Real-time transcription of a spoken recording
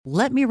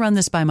"Let me run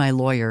this by my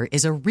lawyer"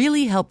 is a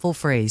really helpful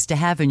phrase to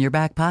have in your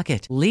back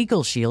pocket.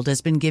 Legal Shield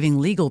has been giving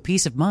legal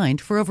peace of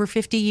mind for over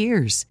 50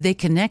 years. They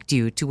connect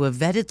you to a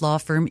vetted law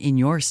firm in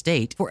your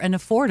state for an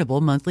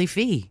affordable monthly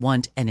fee.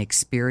 Want an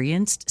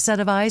experienced set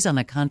of eyes on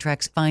a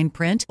contract's fine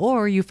print?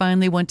 Or you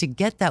finally want to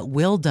get that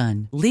will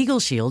done?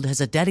 Legal Shield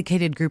has a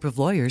dedicated group of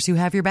lawyers who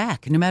have your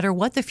back, no matter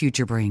what the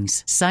future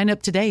brings. Sign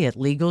up today at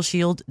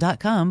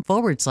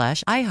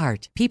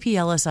LegalShield.com/iHeart.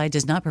 PPLSI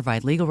does not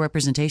provide legal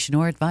representation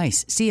or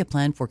advice. See a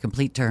plan for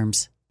complete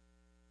terms.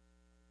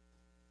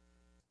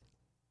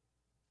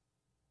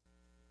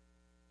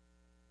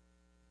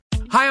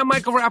 Hi, I'm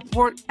Michael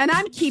Rappaport. And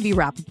I'm Kibi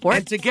Rappaport.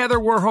 And together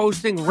we're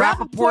hosting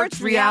Rappaport's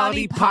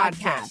Reality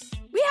Podcast.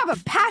 We have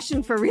a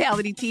passion for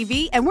reality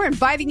TV, and we're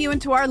inviting you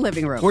into our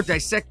living room. We're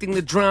dissecting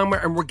the drama,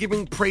 and we're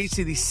giving praise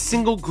to the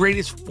single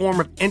greatest form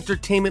of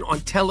entertainment on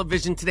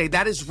television today.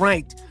 That is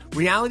right.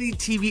 Reality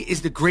TV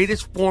is the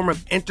greatest form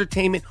of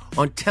entertainment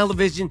on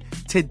television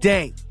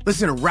today.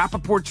 Listen to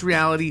Rappaport's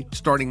Reality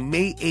starting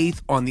May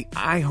 8th on the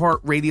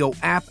iHeartRadio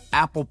app,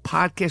 Apple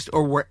Podcast,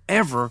 or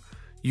wherever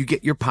you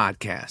get your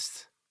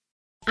podcasts.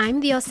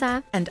 I'm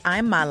Diosa. And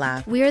I'm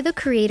Mala. We are the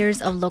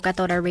creators of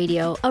Locatora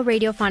Radio, a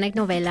radiophonic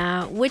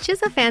novela, which is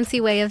a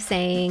fancy way of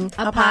saying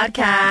a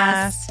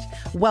podcast.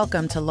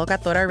 Welcome to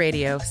Locatora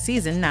Radio,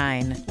 Season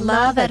 9.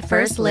 Love at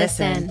first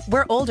listen.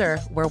 We're older,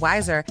 we're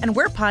wiser, and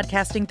we're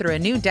podcasting through a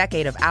new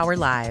decade of our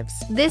lives.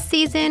 This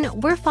season,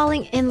 we're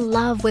falling in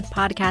love with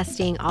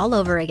podcasting all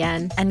over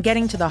again. And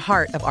getting to the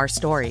heart of our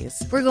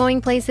stories. We're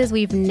going places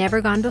we've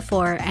never gone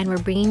before, and we're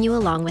bringing you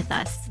along with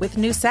us. With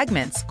new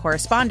segments,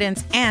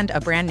 correspondence, and a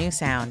brand new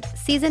sound.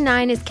 Season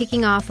 9 is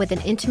kicking off with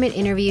an intimate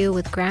interview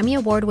with Grammy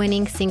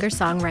Award-winning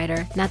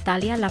singer-songwriter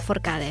Natalia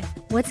Lafourcade.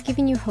 What's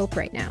giving you hope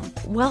right now?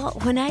 Well,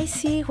 when I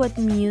see what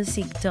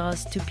music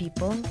does to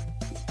people,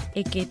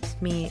 it gives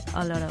me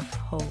a lot of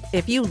hope.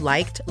 If you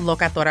liked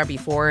Locatora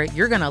before,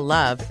 you're going to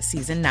love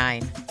Season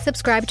 9.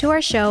 Subscribe to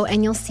our show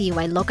and you'll see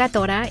why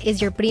Locatora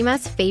is your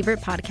prima's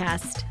favorite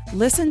podcast.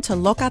 Listen to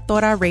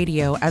Locatora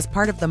Radio as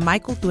part of the My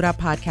Cultura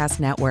Podcast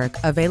Network,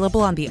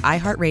 available on the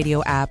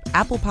iHeartRadio app,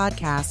 Apple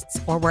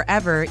Podcasts, or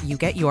wherever you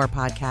get your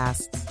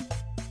podcasts.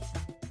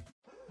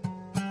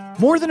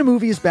 More Than a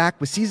Movie is back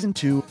with Season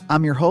 2.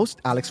 I'm your host,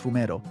 Alex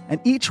Fumero,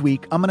 and each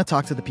week I'm going to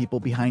talk to the people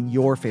behind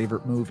your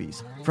favorite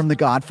movies. From The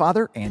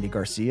Godfather, Andy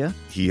Garcia.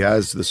 He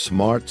has the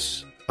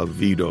smarts of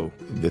Vito,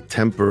 the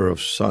temper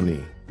of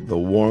Sonny, the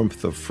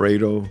warmth of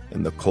Fredo,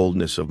 and the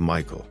coldness of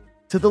Michael.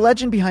 To the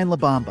legend behind La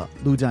Bamba,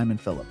 Lou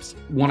Diamond Phillips.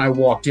 When I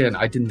walked in,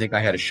 I didn't think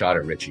I had a shot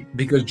at Richie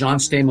because John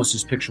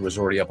Stamos' picture was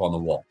already up on the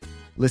wall.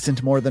 Listen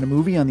to More Than a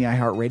Movie on the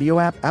iHeartRadio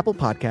app, Apple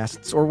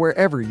Podcasts, or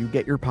wherever you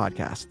get your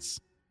podcasts.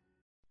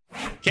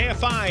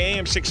 KFI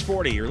AM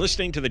 640. You're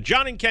listening to the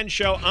John and Ken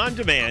Show on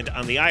demand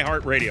on the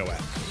iHeartRadio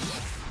app.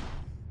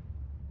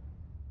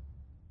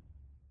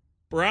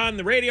 We're on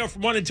the radio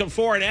from 1 until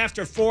 4 and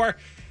after 4.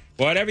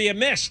 Whatever you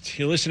missed,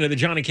 you listen to the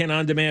John and Ken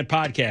On Demand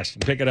podcast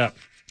and pick it up.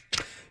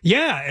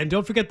 Yeah, and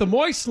don't forget the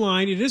Moist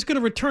line. It is going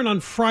to return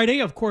on Friday.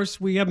 Of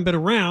course, we haven't been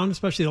around,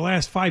 especially the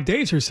last 5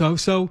 days or so.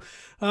 So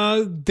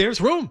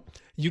there's room.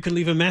 You can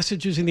leave a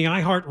message using the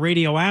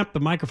iHeartRadio app, the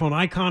microphone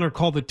icon, or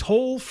call the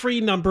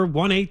toll-free number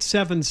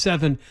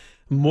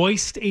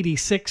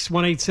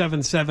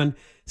 1-877-MOIST-86,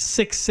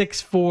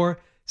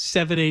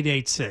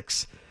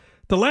 1-877-664-7886.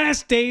 The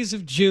last days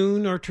of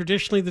June are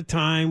traditionally the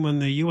time when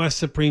the U.S.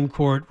 Supreme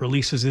Court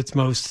releases its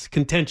most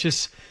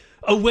contentious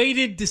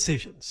awaited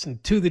decisions.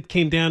 And two that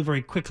came down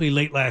very quickly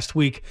late last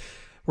week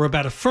were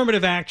about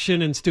affirmative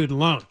action and student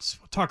loans.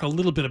 We'll talk a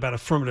little bit about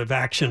affirmative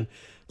action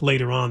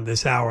later on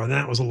this hour, and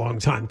that was a long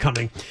time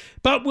coming.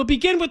 But we'll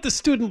begin with the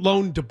student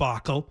loan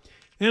debacle.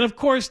 And of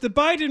course, the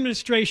Biden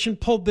administration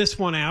pulled this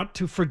one out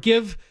to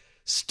forgive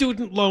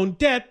student loan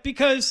debt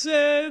because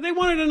they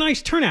wanted a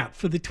nice turnout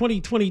for the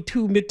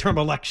 2022 midterm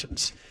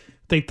elections.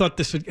 They thought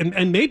this would,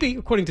 and maybe,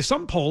 according to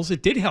some polls,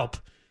 it did help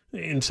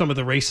in some of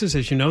the races.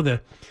 As you know, the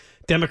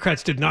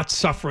Democrats did not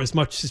suffer as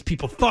much as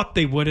people thought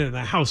they would in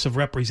the House of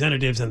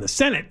Representatives and the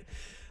Senate.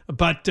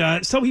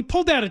 But so he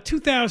pulled out a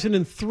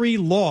 2003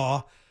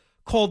 law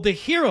called the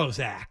HEROES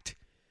Act,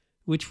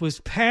 which was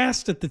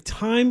passed at the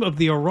time of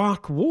the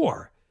Iraq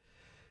War.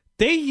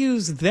 They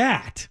used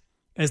that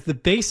as the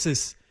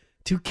basis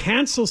to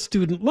cancel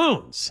student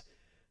loans.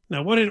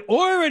 Now, what had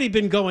already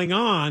been going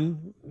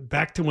on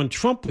back to when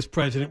Trump was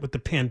president with the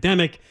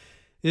pandemic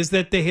is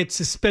that they had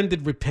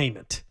suspended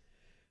repayment.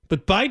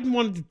 But Biden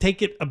wanted to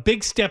take it a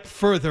big step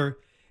further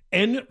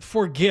and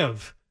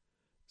forgive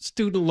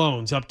student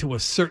loans up to a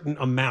certain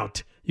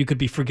amount. You could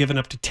be forgiven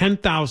up to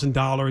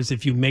 $10,000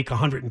 if you make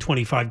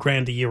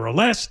 $125,000 a year or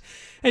less,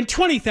 and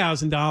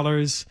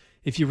 $20,000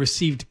 if you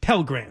received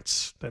Pell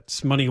Grants.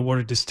 That's money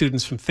awarded to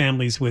students from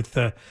families with,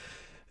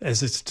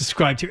 as it's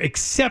described here,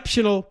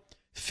 exceptional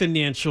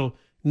financial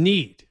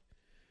need.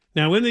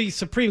 Now, in the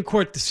Supreme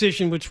Court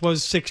decision, which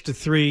was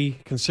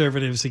 6-3,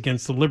 conservatives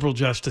against the liberal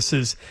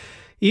justices,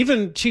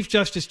 even Chief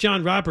Justice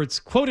John Roberts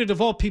quoted,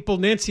 of all people,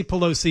 Nancy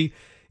Pelosi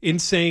in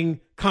saying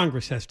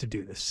Congress has to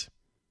do this.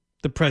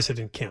 The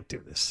president can't do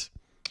this.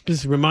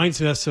 This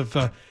reminds us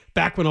of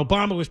back when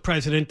Obama was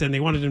president and they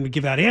wanted him to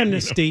give out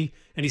amnesty,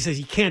 and he says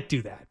he can't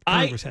do that.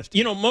 Congress has to.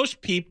 You know,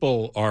 most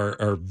people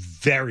are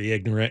very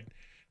ignorant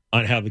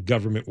on how the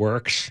government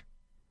works.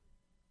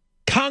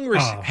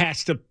 Congress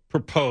has to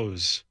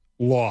propose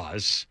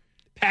laws,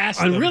 pass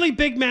on them. really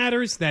big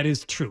matters. That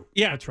is true.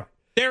 Yeah, that's right.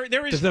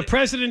 There is the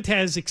president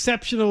has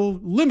exceptional,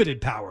 limited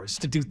powers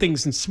to do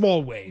things in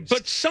small ways.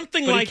 But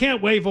something he like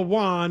can't wave a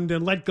wand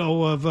and let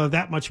go of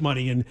that much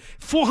money and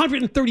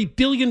 $430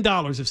 billion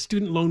of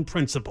student loan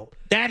principal.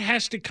 That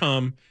has to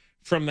come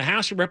from the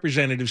House of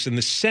Representatives and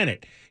the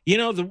Senate. You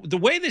know, the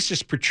way this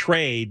is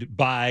portrayed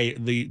by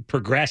the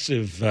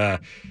progressive, I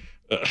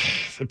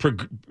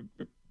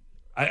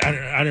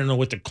don't know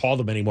what to call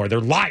them anymore.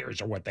 They're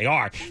liars, or what they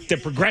are. The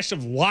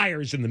progressive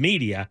liars in the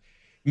media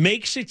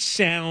makes it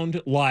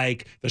sound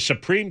like the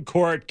Supreme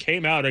Court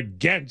came out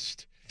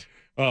against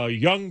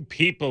young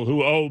people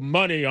who owe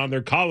money on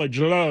their college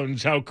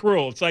loans. How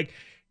cruel. It's like,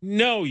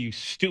 no, you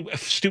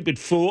stupid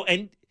fool.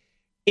 And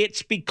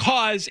it's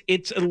because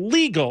it's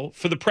illegal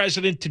for the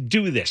president to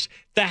do this.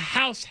 The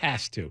House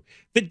has to.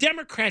 The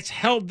Democrats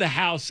held the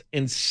House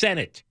and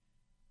Senate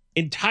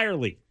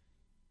entirely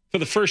for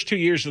the first 2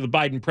 years of the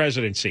Biden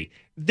presidency.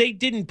 They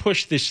didn't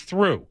push this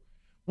through.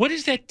 What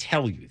does that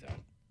tell you, though?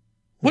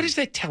 What does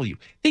that tell you?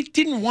 They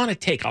didn't want to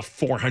take a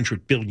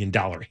 $400 billion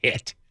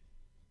hit.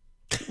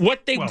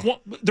 What they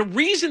want, the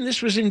reason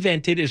this was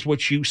invented is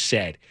what you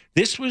said.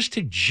 This was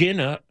to gin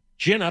up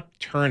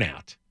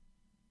turnout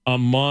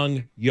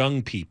among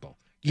young people.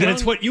 And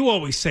it's what you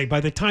always say. By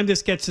the time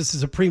this gets us to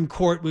the Supreme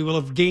Court, we will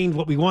have gained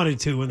what we wanted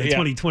to in the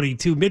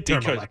 2022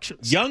 midterm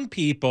elections. Young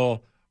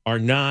people are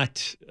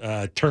not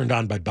turned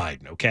on by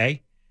Biden,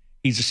 okay?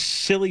 He's a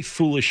silly,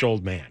 foolish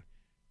old man.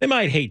 They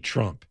might hate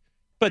Trump,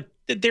 but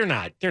they're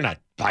not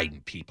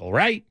Biden people,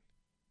 right?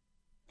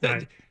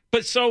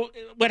 But so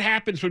what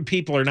happens when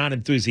people are not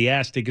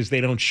enthusiastic is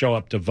they don't show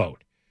up to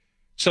vote.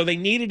 So they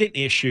needed an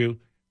issue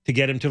to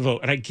get him to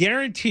vote. And I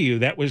guarantee you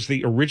that was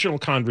the original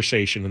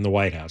conversation in the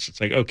White House. It's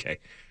like, okay,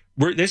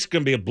 this is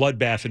going to be a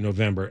bloodbath in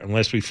November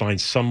unless we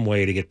find some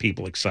way to get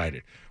people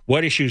excited.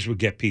 What issues would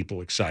get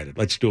people excited?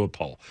 Let's do a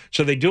poll.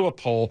 So they do a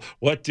poll.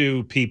 What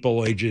do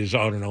people ages,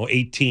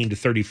 18 to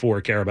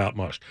 34 care about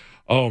most?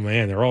 Oh,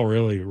 man, they're all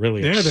really,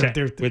 really upset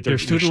with their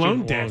student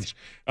loans.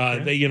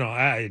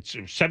 It's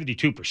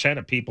 72%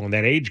 of people in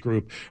that age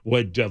group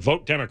would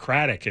vote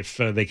Democratic if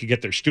they could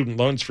get their student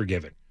loans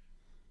forgiven.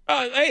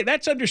 Hey,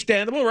 that's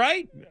understandable,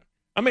 right?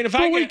 I mean,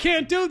 we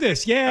can't do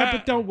this.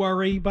 But don't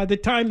worry. By the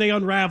time they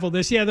unravel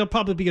this, there'll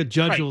probably be a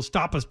judge who will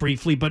stop us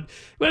briefly, but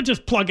we'll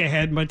just plug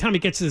ahead. By the time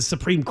it gets to the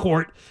Supreme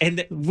Court,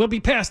 and we'll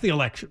be past the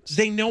elections.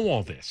 They know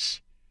all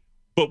this.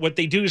 But what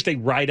they do is they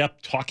write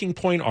up talking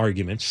point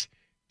arguments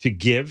to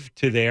give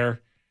to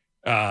their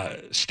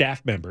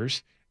staff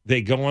members.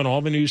 They go on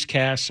all the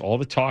newscasts, all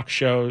the talk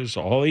shows,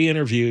 all the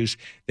interviews.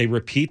 They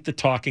repeat the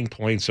talking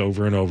points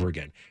over and over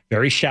again.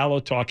 Very shallow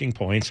talking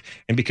points.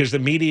 And because the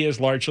media is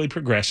largely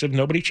progressive,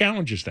 nobody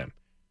challenges them.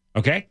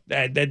 Okay?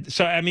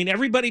 So, I mean,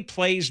 everybody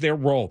plays their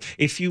role.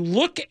 If you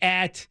look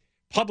at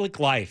public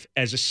life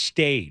as a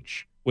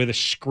stage with a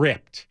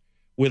script,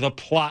 with a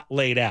plot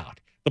laid out,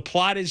 the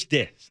plot is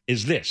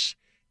this.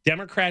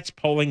 Democrats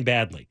polling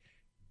badly.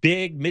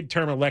 Big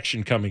midterm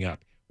election coming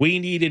up. We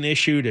need an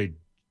issue to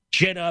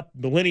gin up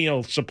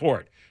millennial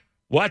support.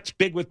 What's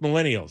big with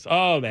millennials?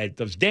 Oh,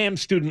 those damn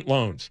student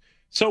loans.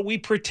 So we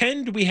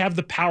pretend we have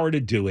the power to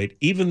do it,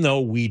 even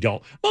though we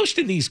don't. Most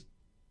of these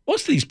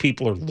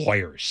people are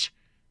lawyers.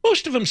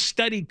 Most of them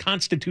studied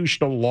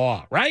constitutional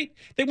law, right?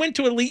 They went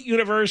to elite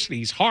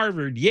universities,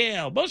 Harvard,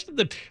 Yale. Most of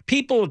the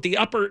people at the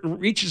upper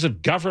reaches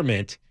of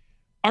government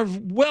are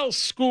well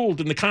schooled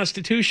in the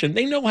Constitution.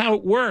 They know how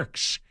it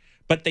works.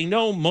 But they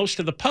know most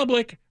of the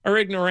public are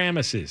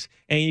ignoramuses,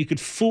 and you could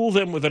fool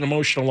them with an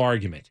emotional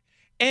argument.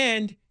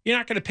 And you're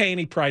not going to pay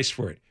any price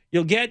for it.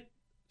 You'll get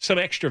some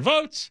extra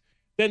votes,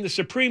 then the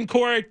Supreme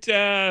Court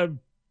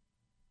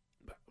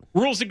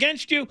rules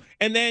against you,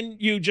 and then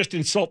you just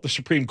insult the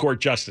Supreme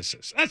Court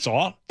justices. That's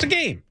all. It's a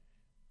game.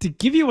 To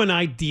give you an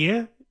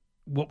idea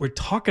what we're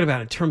talking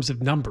about in terms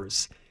of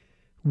numbers,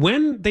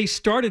 when they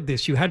started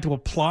this, you had to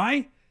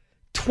apply.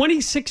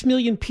 26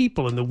 million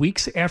people in the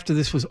weeks after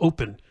this was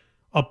open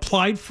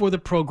applied for the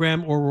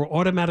program or were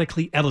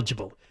automatically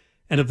eligible.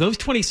 And of those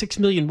 26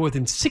 million, more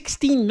than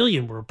 16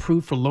 million were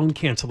approved for loan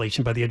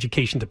cancellation by the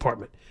Education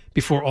Department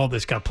before all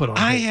this got put on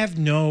hold.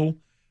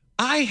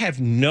 I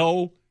have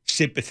no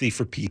sympathy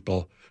for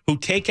people who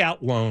take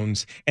out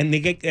loans and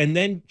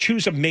then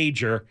choose a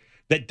major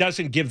that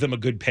doesn't give them a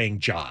good paying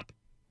job.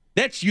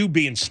 That's you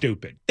being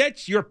stupid.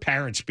 That's your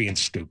parents being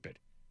stupid.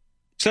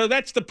 So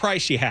that's the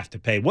price you have to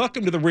pay.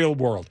 Welcome to the real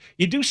world.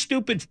 You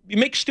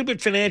make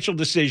stupid financial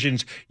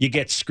decisions, you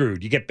get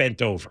screwed, you get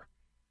bent over.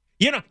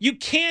 You know, you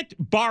can't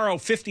borrow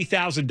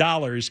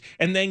 $50,000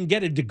 and then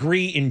get a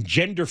degree in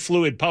gender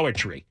fluid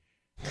poetry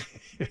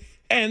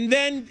and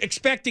then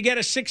expect to get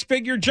a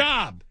six-figure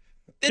job.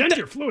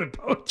 Gender fluid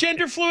poetry.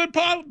 Gender fluid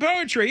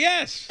poetry,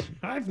 yes.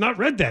 I've not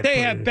read that. They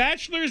have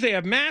bachelors, they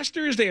have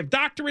masters, they have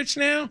doctorates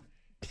now.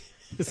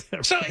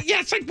 So, yeah,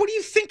 it's like, what do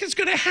you think is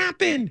going to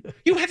happen?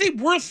 You have a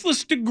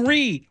worthless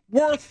degree.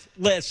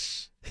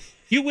 Worthless.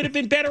 You would have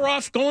been better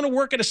off going to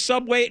work at a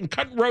Subway and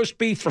cutting roast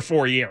beef for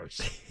 4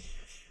 years.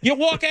 You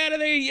walk out of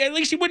there, at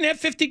least you wouldn't have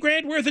 50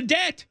 grand worth of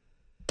debt.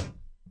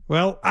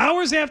 Well,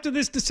 hours after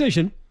this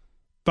decision,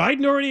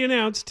 Biden already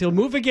announced he'll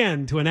move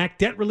again to enact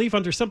debt relief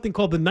under something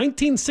called the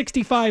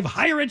 1965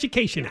 Higher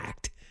Education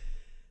Act.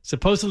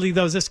 Supposedly,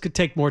 though, this could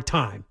take more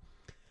time.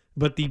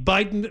 But the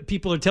Biden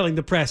people are telling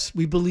the press,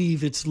 we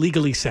believe it's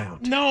legally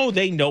sound. No,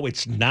 they know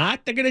it's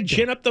not. They're going to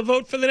gin up the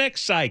vote for the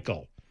next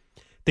cycle.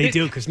 They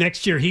do, because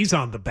next year he's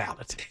on the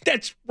ballot.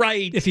 That's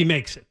right. If he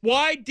makes it.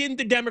 Why didn't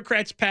the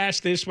Democrats pass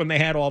this when they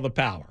had all the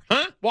power?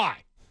 Huh? Why?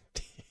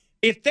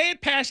 If they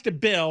had passed a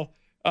bill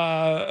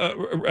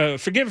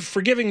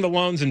forgiving the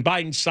loans and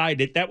Biden signed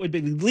it, that would be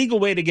the legal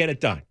way to get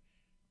it done.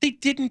 They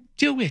didn't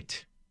do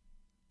it.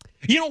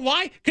 You know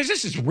why? Because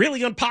this is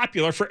really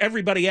unpopular for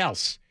everybody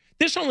else.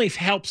 This only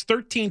helps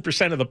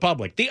 13% of the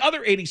public. The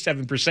other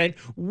 87%,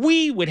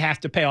 we would have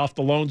to pay off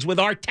the loans with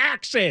our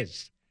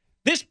taxes.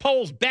 This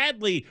polls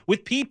badly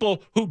with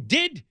people who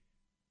did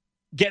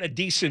get a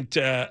decent,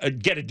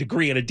 get a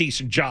degree and a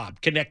decent job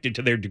connected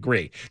to their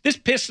degree. This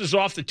pisses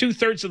off the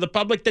 2/3 of the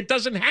public that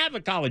doesn't have a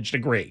college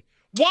degree.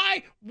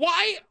 Why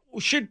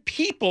should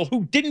people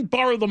who didn't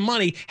borrow the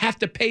money have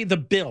to pay the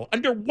bill?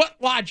 Under what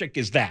logic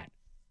is that?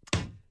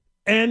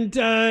 And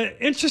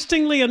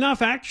interestingly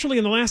enough, actually,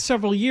 in the last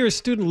several years,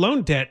 student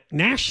loan debt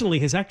nationally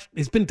has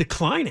been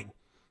declining.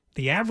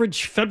 The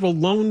average federal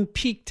loan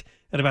peaked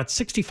at about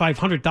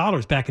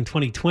 $6,500 back in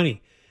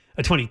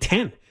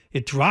 2010.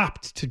 It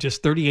dropped to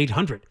just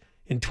 $3,800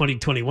 in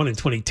 2021 and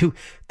 22.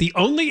 The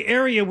only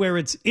area where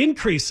it's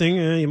increasing,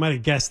 you might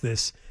have guessed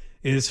this,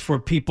 is for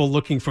people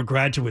looking for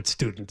graduate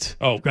students.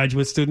 Oh,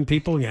 graduate student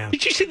people, yeah.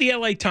 Did you see the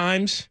LA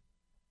Times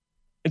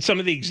and some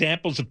of the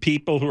examples of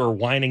people who are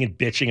whining and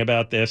bitching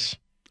about this?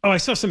 Oh, I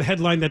saw some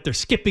headline that they're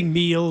skipping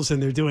meals and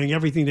they're doing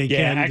everything they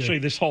can. Yeah, actually,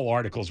 this whole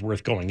article is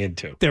worth going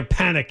into. They're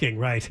panicking,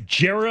 right?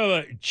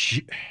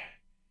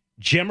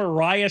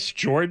 Gemarius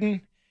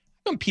Jordan.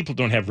 Some people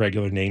don't have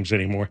regular names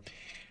anymore.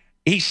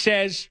 He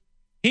says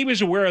he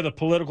was aware of the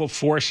political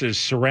forces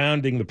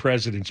surrounding the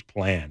president's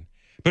plan,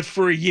 but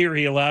for a year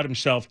he allowed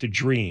himself to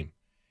dream.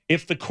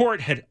 If the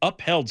court had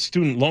upheld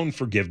student loan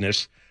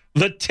forgiveness,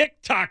 the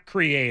TikTok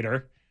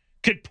creator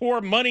could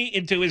pour money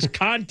into his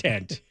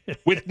content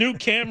with new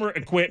camera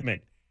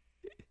equipment.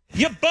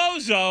 You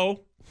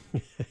bozo.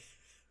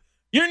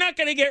 You're not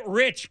going to get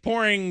rich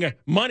pouring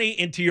money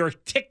into your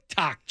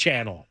TikTok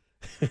channel.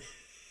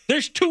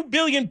 There's 2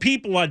 billion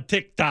people on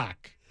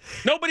TikTok.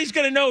 Nobody's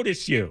going to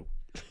notice you.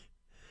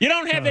 You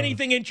don't have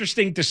anything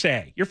interesting to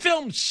say. Your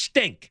films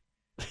stink.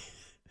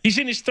 He's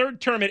in his 3rd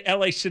term at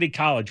LA City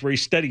College where he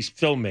studies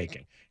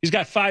filmmaking. He's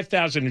got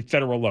 $5,000 in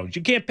federal loans.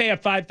 You can't pay a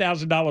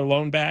 $5,000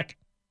 loan back?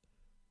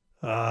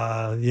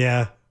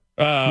 Yeah.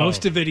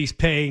 Most of it he's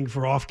paying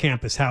for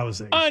off-campus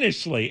housing.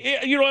 Honestly,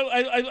 you know,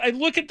 I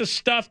look at the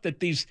stuff that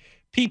these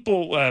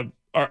people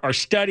are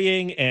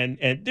studying, and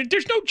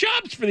there's no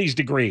jobs for these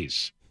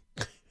degrees.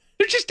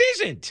 There just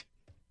isn't.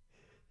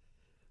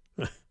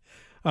 All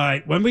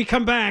right. When we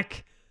come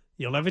back,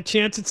 you'll have a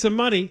chance at some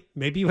money.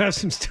 Maybe you have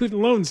some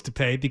student loans to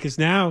pay, because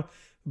now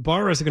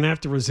borrowers are going to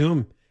have to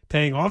resume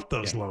paying off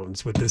those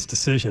loans with this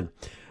decision.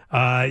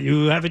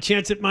 You have a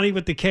chance at money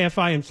with the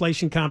KFI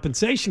Inflation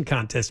Compensation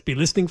Contest. Be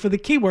listening for the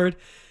keyword.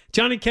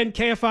 John and Ken,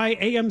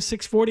 KFI AM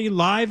 640,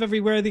 live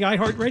everywhere, the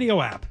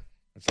iHeartRadio app.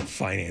 That's the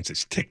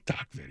finances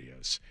TikTok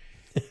videos.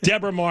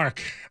 Deborah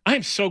Mark,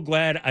 I'm so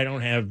glad I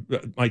don't have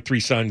my 3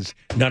 sons.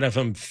 None of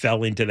them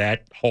fell into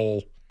that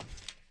hole.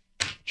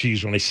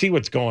 Geez, when I see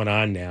what's going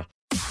on now.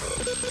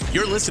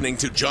 You're listening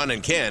to John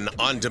and Ken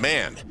on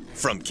demand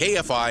from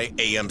KFI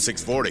AM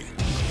 640.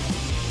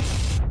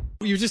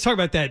 You were just talking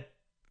about that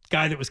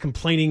guy that was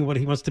complaining what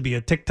he wants to be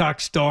a TikTok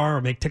star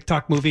or make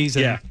TikTok movies,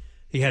 and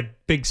he had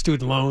big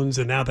student loans,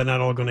 and now they're not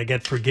all going to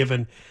get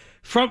forgiven.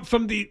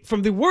 From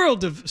the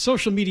world of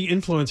social media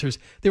influencers,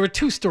 there were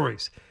 2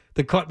 stories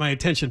that caught my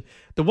attention.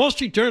 The Wall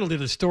Street Journal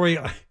did a story,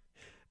 and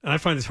I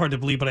find this hard to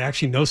believe, but I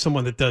actually know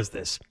someone that does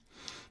this,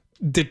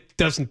 that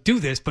doesn't do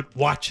this, but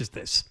watches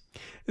this.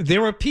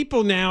 There are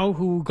people now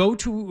who go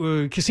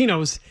to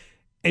casinos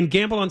and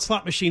gamble on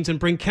slot machines and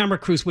bring camera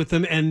crews with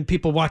them, and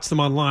people watch them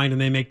online and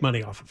they make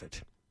money off of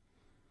it.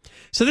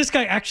 So this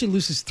guy actually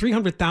loses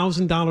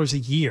 $300,000 a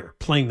year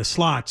playing the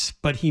slots,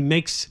 but he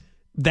makes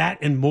that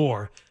and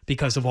more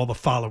because of all the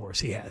followers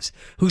he has,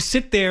 who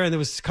sit there, and there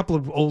was a couple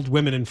of old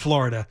women in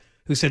Florida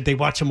who said they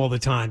watch him all the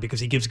time because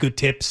he gives good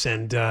tips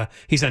and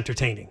he's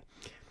entertaining.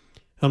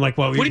 I'm like,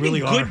 well, we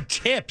really are. What do you mean good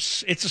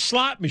tips? It's a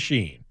slot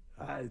machine.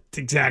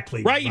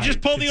 Exactly. Right, you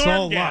just pull the arm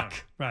all down. Luck.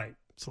 Right,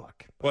 it's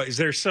luck. Well, is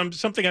there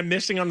something I'm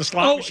missing on the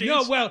slot machines?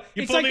 No, well,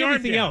 you it's pull like the arm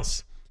anything down.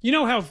 else. You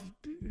know how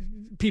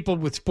people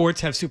with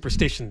sports have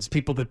superstitions.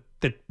 People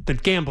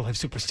that gamble have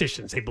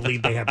superstitions. They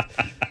believe they have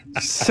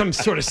some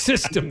sort of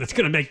system that's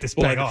going to make this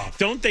pay off.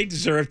 Don't they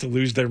deserve to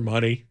lose their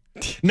money?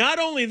 Not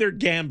only they're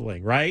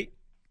gambling, right?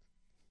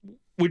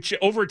 Which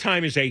over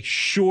time is a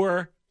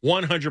sure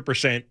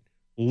 100%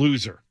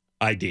 loser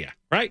idea,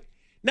 right?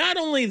 Not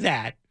only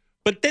that,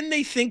 but then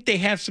they think they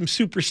have some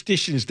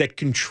superstitions that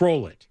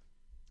control it.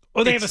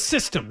 Oh, they have a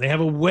system. They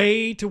have a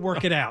way to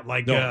work it out.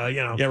 Like,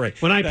 yeah,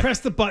 right. When I press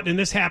the button and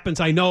this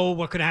happens, I know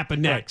what could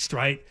happen next,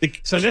 right?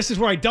 So this is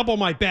where I double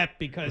my bet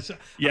because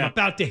I'm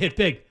about to hit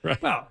big. Right.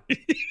 Well,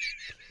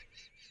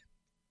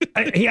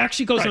 he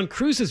actually goes on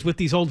cruises with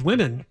these old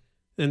women,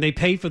 and they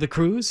pay for the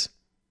cruise,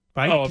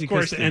 right? Oh, of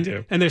course they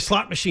do. And there's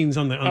slot machines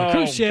on the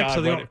cruise ship.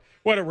 God, so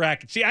what a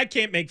racket. See, I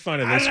can't make fun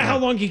of this. I don't know how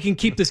long he can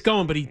keep this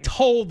going, but he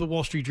told the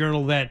Wall Street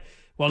Journal that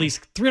while he's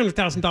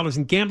 $300,000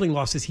 in gambling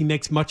losses, he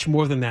makes much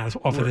more than that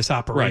off of this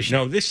operation.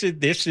 Right. No, this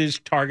is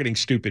targeting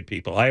stupid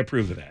people. I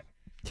approve of that.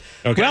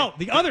 Okay. Well,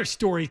 the other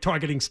story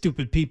targeting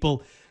stupid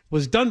people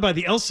was done by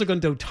the El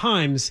Segundo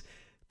Times.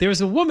 There's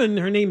a woman,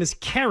 her name is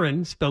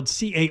Karen, spelled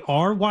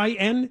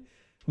Caryn,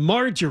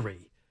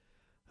 Marjorie,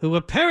 who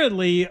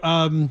apparently,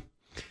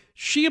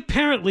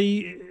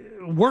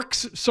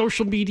 works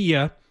social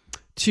media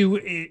to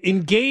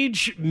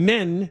engage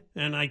men,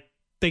 and I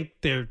think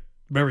they're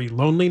very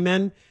lonely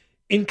men,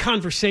 in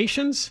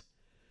conversations.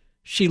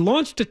 She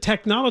launched a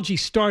technology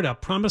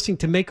startup promising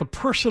to make a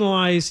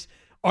personalized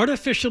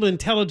artificial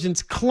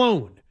intelligence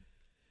clone.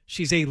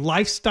 She's a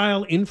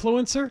lifestyle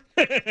influencer.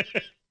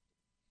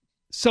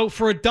 So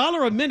for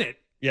 $1 a minute,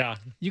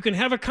 you can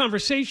have a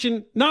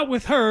conversation not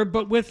with her,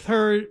 but with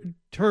her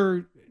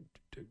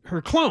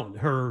clone,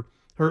 her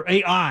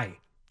AI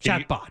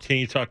chatbot. Can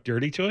you talk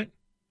dirty to it?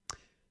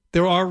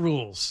 There are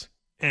rules.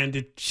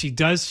 And she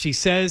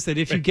says that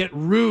if you get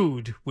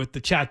rude with the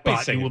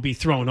chatbot, you will be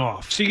thrown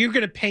off. So you're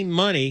going to pay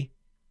money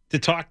to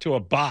talk to a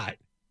bot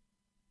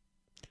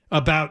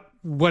about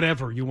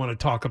whatever you want to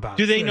talk about.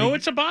 Do they know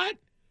it's a bot?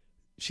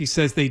 She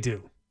says they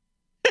do.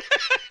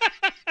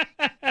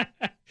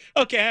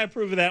 Okay, I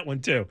approve of that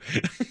one too.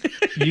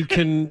 You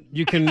can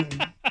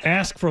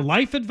ask for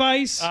life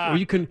advice, or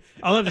you can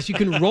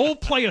role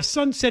play a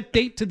sunset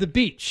date to the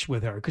beach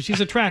with her because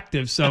she's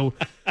attractive. So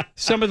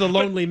some of the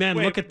lonely men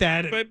look at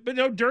that. But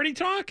no dirty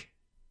talk?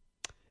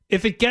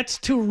 If it gets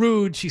too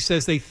rude, she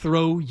says they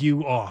throw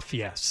you off.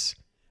 Yes.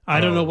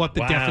 I don't know what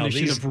the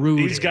definition of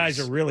rude is. These guys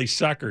are really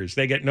suckers.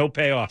 They get no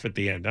payoff at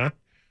the end, huh?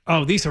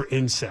 Oh, these are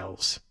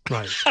incels.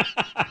 Right.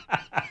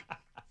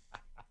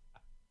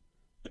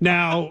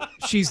 Now,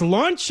 she's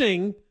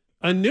launching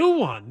a new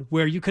one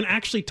where you can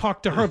actually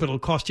talk to her, but it'll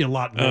cost you a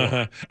lot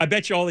more. I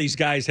bet you all these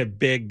guys have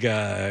big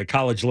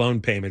college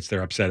loan payments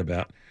they're upset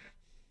about.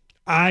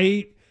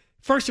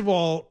 First of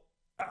all,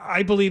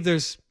 I believe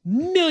there's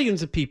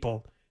millions of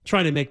people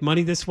trying to make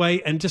money this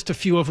way, and just a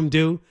few of them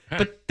do.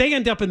 But they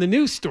end up in the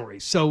news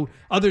stories. So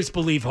others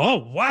believe, oh,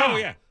 wow.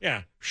 Oh,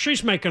 yeah.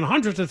 She's making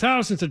hundreds of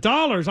thousands of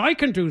dollars. I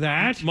can do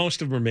that.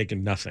 Most of them are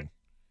making nothing.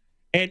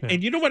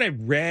 And you know what I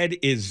read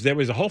is there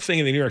was a whole thing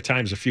in the New York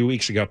Times a few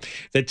weeks ago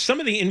that some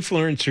of the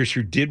influencers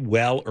who did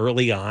well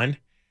early on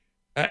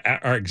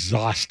are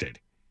exhausted.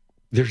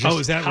 They're just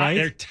is that right?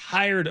 They're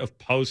tired of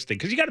posting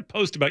because you got to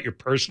post about your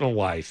personal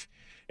life.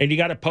 And you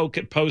got to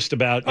post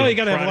about. You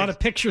got to have a lot of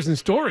pictures and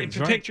stories,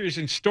 right? Pictures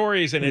and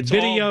stories, and it's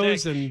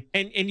videos,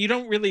 and you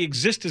don't really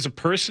exist as a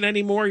person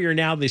anymore. You're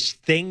now this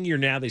thing. You're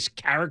now this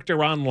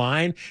character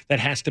online that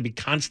has to be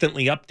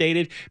constantly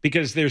updated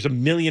because there's a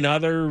million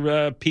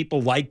other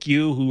people like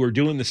you who are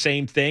doing the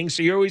same thing.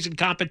 So you're always in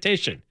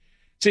competition.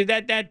 See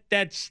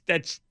that's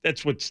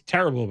what's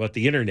terrible about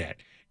the internet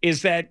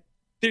is that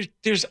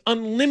there's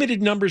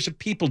unlimited numbers of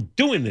people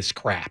doing this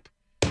crap.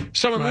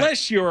 So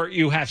unless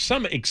you have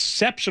some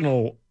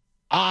exceptional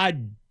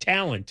odd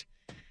talent,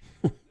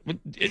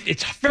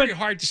 it's very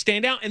hard to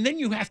stand out, and then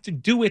you have to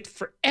do it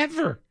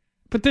forever.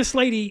 But this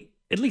lady,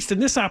 at least in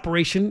this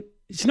operation,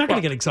 she's not going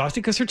to get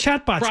exhausted because her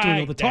chatbot's doing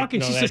all the talking.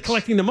 She's just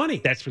collecting the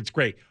money. That's what's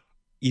great.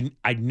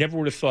 I never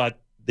would have thought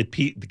that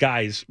the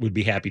guys would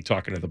be happy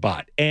talking to the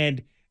bot,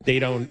 and they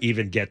don't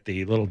even get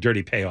the little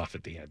dirty payoff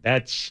at the end.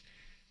 That's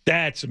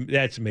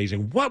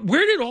amazing.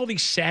 Where did all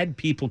these sad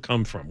people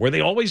come from? Were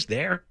they always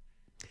there?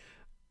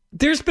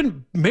 There's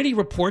been many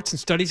reports and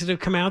studies that have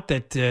come out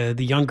that the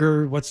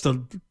younger, what's the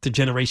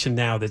generation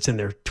now that's in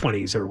their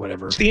 20s or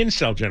whatever? It's the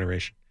incel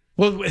generation.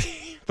 Well,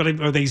 but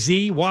are they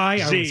Z, Y?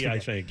 Z, I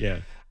think, yeah.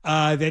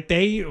 That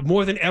they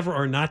more than ever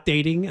are not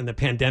dating, and the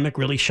pandemic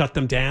really shut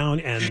them down.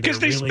 And because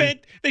they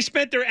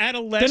spent their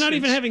adolescence. They're not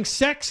even having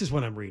sex, is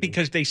what I'm reading.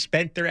 Because they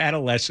spent their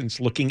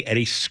adolescence looking at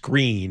a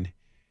screen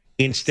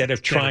instead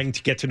of trying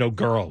to get to know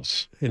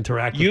girls.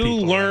 Interact with people.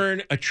 You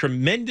learn a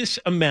tremendous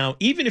amount,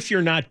 even if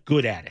you're not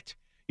good at it.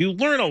 You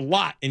learn a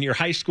lot in your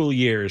high school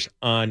years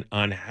on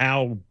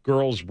how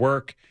girls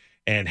work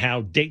and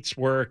how dates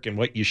work and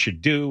what you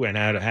should do and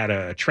how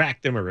to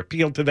attract them or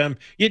appeal to them.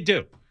 You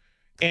do.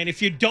 And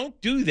if you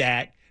don't do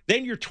that,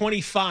 then you're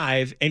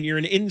 25 and you're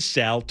an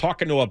incel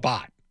talking to a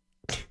bot.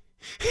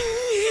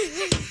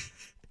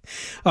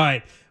 All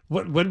right.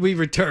 When we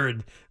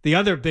return, the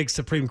other big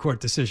Supreme Court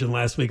decision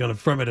last week on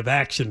affirmative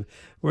action,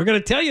 we're going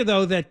to tell you,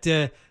 though,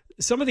 that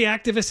some of the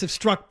activists have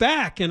struck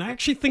back, and I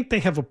actually think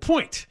they have a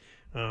point.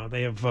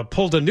 They have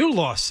pulled a new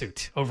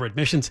lawsuit over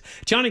admissions.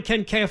 John and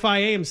Ken, KFI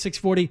AM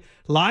 640,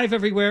 live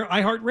everywhere,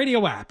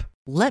 iHeartRadio app.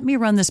 "Let me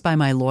run this by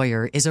my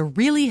lawyer" is a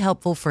really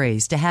helpful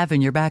phrase to have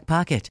in your back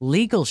pocket.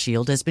 Legal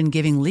Shield has been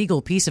giving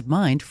legal peace of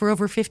mind for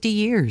over 50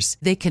 years.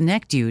 They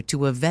connect you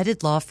to a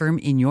vetted law firm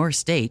in your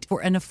state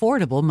for an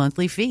affordable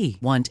monthly fee.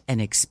 Want an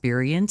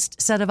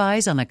experienced set of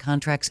eyes on a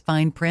contract's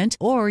fine print?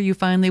 Or you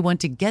finally want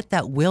to get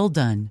that will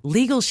done?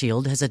 Legal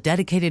Shield has a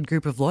dedicated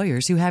group of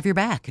lawyers who have your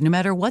back, no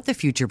matter what the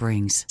future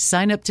brings.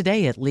 Sign up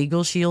today at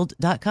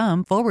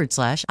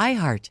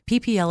LegalShield.com/iHeart.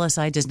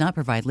 PPLSI does not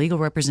provide legal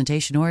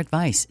representation or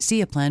advice.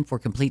 See a plan for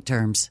complete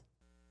terms.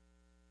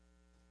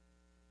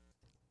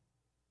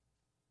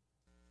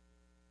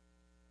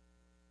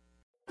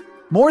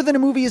 More Than a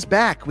Movie is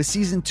back with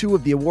season 2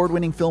 of the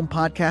award-winning film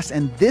podcast,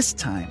 and this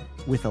time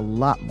with a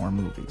lot more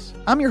movies.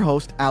 I'm your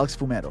host, Alex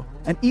Fumero,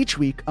 and each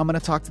week I'm going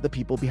to talk to the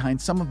people behind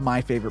some of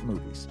my favorite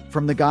movies.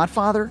 From The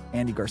Godfather,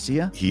 Andy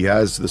Garcia. He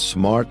has the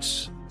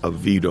smarts of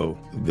Vito,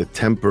 the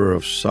temper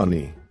of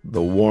Sonny, the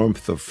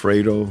warmth of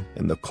Fredo,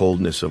 and the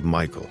coldness of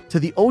Michael. To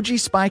the OG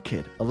Spy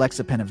Kid,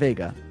 Alexa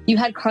Penavega. You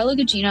had Carla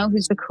Gugino,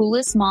 who's the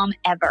coolest mom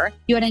ever.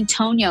 You had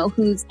Antonio,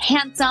 who's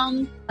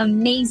handsome,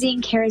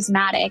 amazing,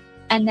 charismatic.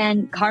 And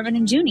then Carmen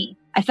and Junie.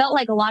 I felt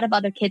like a lot of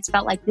other kids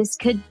felt like this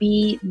could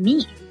be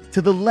me.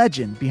 To the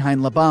legend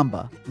behind La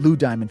Bamba, Lou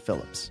Diamond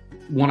Phillips.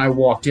 When I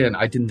walked in,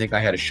 I didn't think I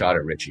had a shot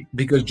at Richie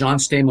because John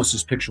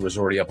Stamos' picture was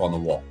already up on the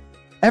wall.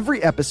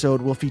 Every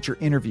episode will feature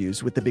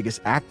interviews with the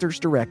biggest actors,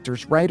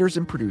 directors, writers,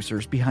 and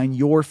producers behind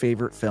your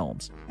favorite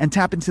films and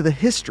tap into the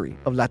history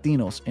of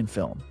Latinos in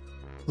film.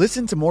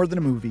 Listen to More Than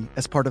a Movie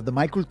as part of the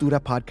My Cultura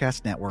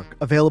Podcast Network,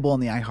 available on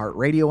the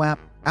iHeartRadio app,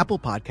 Apple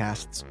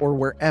Podcasts, or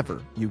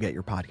wherever you get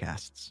your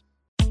podcasts.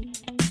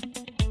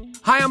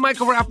 Hi, I'm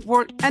Michael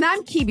Rappaport. And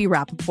I'm Kibi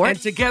Rappaport. And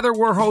together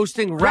we're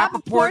hosting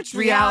Rappaport's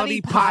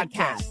Reality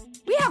Podcast.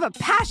 We have a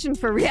passion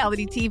for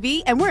reality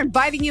TV, and we're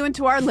inviting you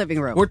into our living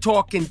room. We're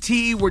talking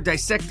tea, we're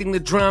dissecting the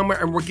drama,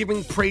 and we're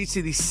giving praise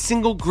to the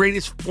single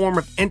greatest form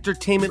of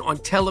entertainment on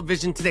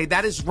television today.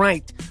 That is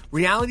right.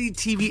 Reality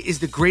TV is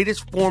the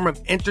greatest form of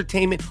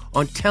entertainment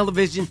on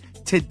television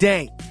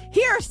today.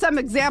 Here are some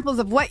examples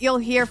of what you'll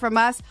hear from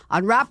us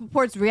on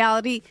Rappaport's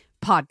Reality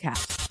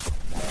Podcast.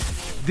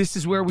 This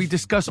is where we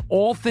discuss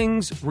all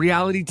things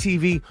reality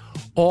TV,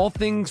 all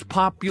things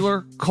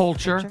popular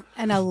culture.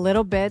 And a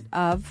little bit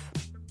of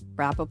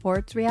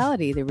Rappaport's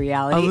reality, the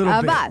reality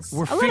of us.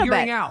 We're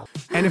figuring out.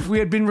 And if we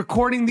had been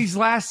recording these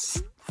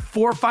last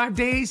 4 or 5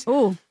 days,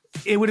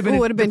 it would have been,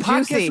 the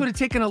podcast juicy. Would have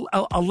taken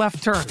a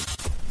left turn.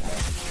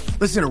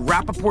 Listen to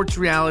Rappaport's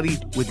Reality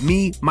with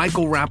me,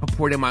 Michael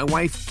Rappaport, and my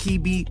wife,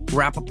 Kibi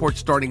Rappaport,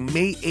 starting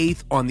May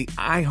 8th on the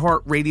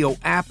iHeartRadio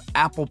app,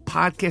 Apple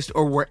Podcast,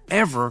 or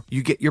wherever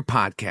you get your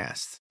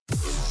podcasts.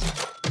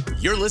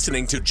 You're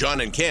listening to John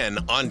and Ken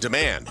on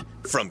demand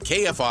from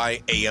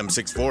KFI AM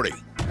 640.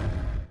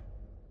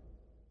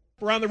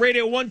 We're on the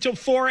radio 1 till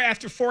 4.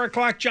 After 4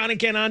 o'clock, John and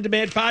Ken On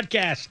Demand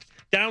podcast.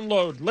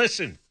 Download,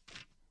 listen.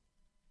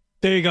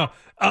 There you go.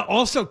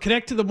 Also,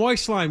 connect to the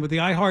Moist Line with the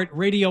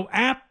iHeartRadio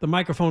app, the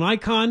microphone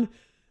icon.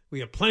 We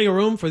have plenty of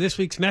room for this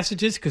week's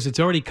messages because it's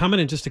already coming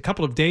in just a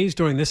couple of days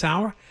during this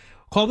hour.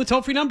 Call the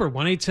toll-free number,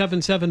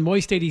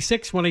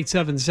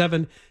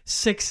 1-877-MOIST-86,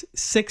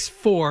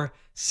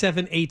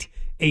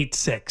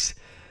 1-877-664-7886.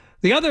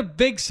 The other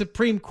big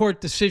Supreme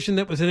Court decision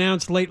that was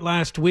announced late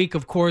last week,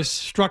 of course,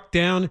 struck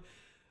down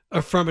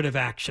affirmative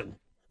action.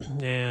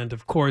 And,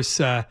 of course,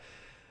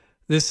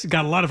 this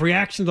got a lot of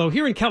reaction, though.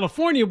 Here in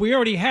California, we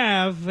already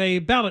have a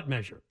ballot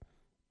measure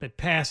that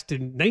passed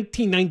in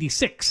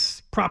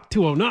 1996, Prop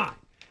 209,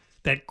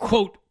 that,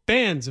 quote,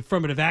 bans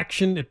affirmative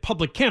action at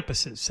public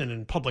campuses and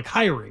in public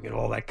hiring and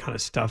all that kind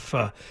of stuff.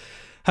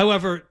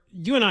 However,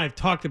 you and I have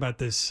talked about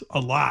this a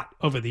lot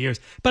over the years.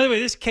 By the way,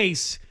 this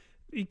case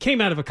it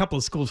came out of a couple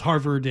of schools,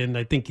 Harvard and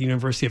I think the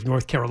University of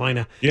North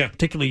Carolina. Yeah.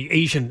 Particularly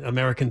Asian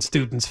American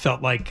students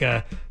felt like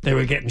they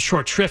were getting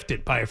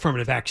short-shrifted by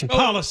affirmative action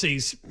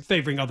policies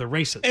favoring other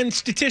races. And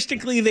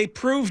statistically, they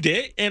proved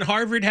it, and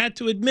Harvard had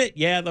to admit,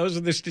 yeah, those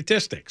are the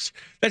statistics.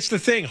 That's the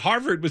thing.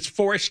 Harvard was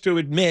forced to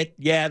admit,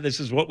 yeah, this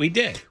is what we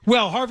did.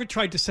 Well, Harvard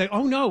tried to say,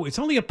 oh, no, it's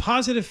only a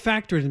positive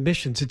factor in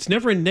admissions. It's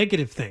never a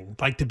negative thing,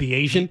 like to be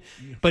Asian.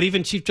 But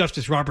even Chief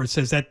Justice Roberts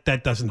says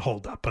that doesn't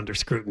hold up under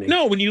scrutiny.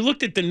 No, when you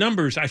looked at the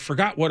numbers, I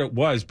forgot what it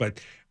was, but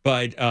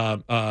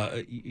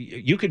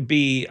you could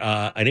be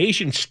an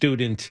Asian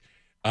student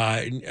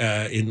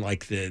in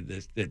like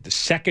the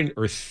second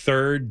or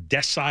third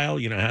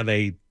decile. You know how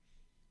they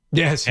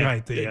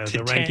right the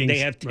rankings. They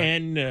have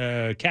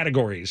 10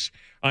 categories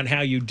on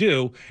how you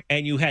do,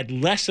 and you had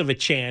less of a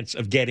chance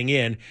of getting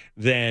in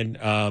than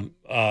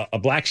a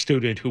black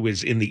student who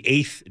was in the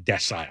 8th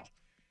decile.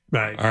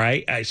 Right. All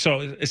right. So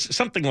it's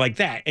something like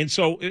that, and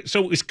so it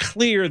was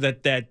clear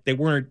that they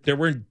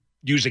weren't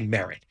using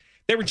merit.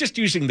 They were just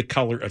using the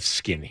color of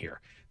skin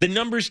here. The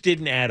numbers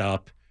didn't add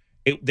up.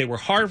 They were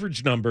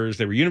Harvard's numbers.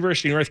 They were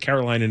University of North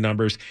Carolina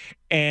numbers.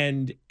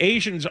 And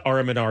Asians are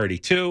a minority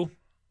too.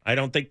 I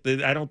don't think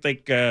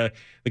the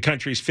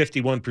country's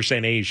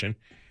 51% Asian.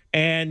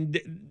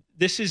 And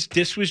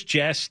this was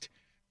just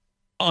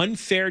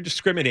unfair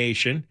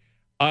discrimination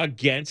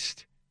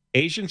against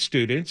Asian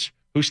students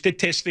who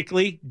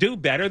statistically do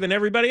better than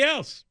everybody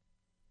else.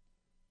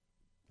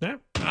 Yeah.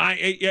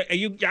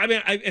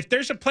 If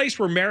there's a place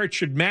where merit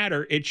should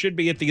matter, it should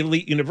be at the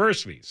elite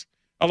universities.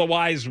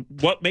 Otherwise,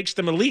 what makes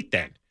them elite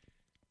then?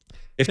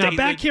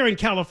 Back here in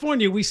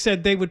California, we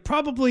said they would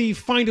probably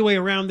find a way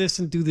around this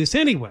and do this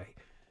anyway.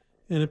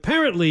 And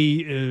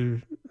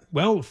apparently,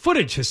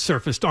 footage has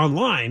surfaced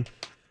online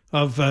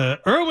of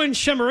Erwin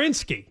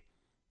Chemerinsky,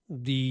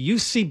 the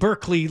UC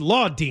Berkeley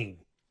law dean,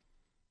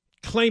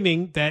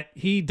 claiming that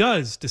he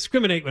does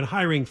discriminate when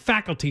hiring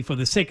faculty for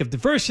the sake of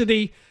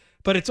diversity,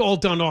 but it's all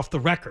done off the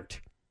record,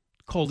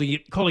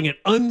 calling it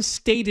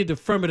unstated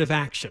affirmative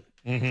action,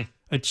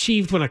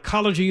 achieved when a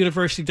college or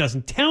university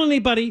doesn't tell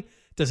anybody,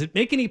 doesn't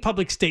make any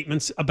public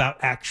statements about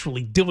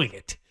actually doing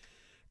it.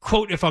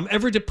 Quote, if I'm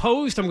ever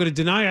deposed, I'm going to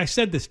deny I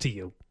said this to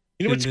you.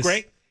 You know what's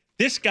great?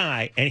 This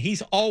guy, and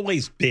he's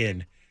always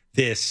been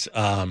this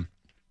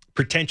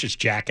pretentious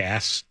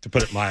jackass, to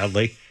put it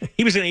mildly.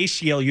 He was an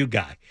ACLU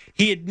guy.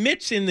 He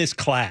admits in this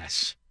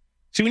class.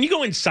 See, when you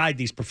go inside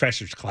these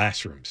professors'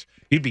 classrooms,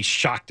 you'd be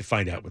shocked to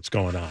find out what's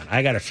going on.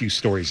 I got a few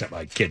stories that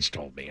my kids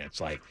told me.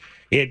 It's like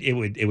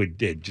it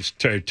would just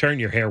turn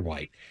your hair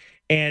white.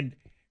 And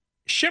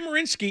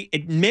Chemerinsky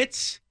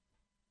admits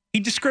he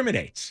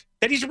discriminates,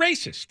 that he's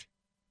racist,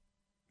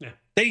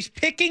 that he's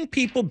picking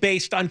people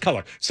based on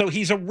color. So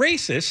he's a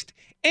racist,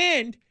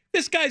 and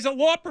this guy's a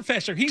law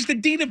professor. He's the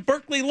dean of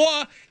Berkeley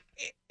Law.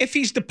 If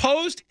he's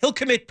deposed, he'll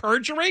commit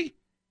perjury.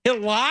 He'll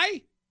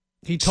lie.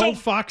 He told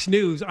Fox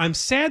News, I'm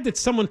sad that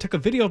someone took a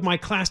video of my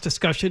class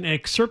discussion and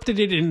excerpted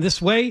it in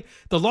this way.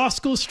 The law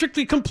school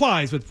strictly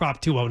complies with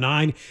Prop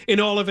 209 in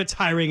all of its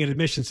hiring and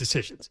admissions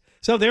decisions.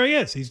 So there he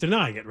is. He's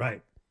denying it,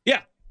 right?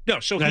 Yeah. No,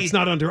 so that's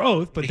not under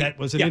oath, but that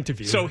was an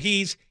interview. So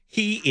he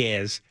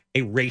is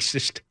a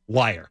racist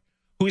liar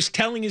who is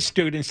telling his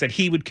students that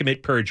he would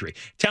commit perjury,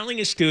 telling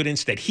his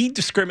students that he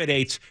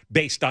discriminates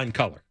based on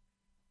color.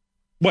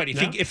 What,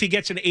 if he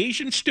gets an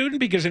Asian student,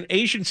 because an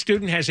Asian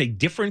student has a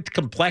different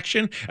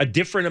complexion, a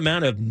different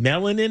amount of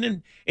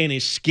melanin in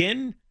his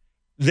skin,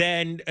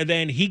 then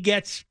he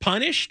gets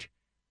punished,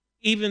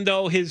 even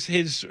though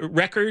his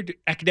record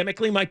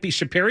academically might be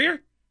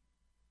superior?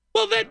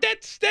 Well,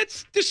 that's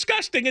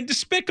disgusting and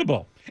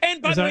despicable.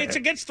 And by the way, it's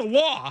against the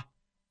law.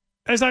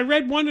 As I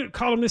read one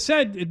columnist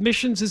said,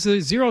 admissions is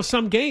a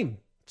zero-sum game.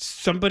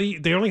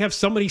 They only have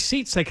so many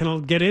seats they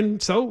can get in.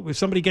 So if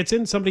somebody gets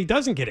in, somebody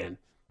doesn't get in.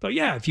 So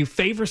yeah, if you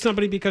favor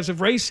somebody because of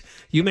race,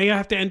 you may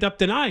have to end up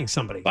denying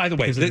somebody. By the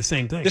way, the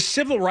same thing. The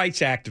Civil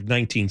Rights Act of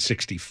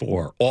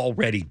 1964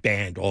 already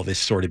banned all this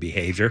sort of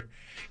behavior,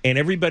 and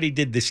everybody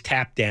did this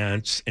tap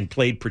dance and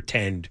played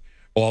pretend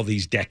all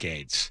these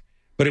decades.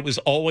 But it was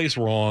always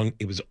wrong.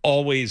 It was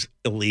always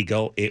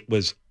illegal. It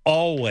was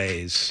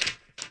always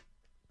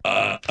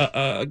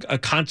a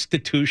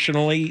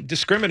constitutionally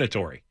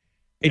discriminatory.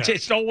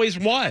 It always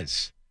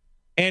was.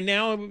 And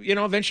now,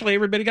 eventually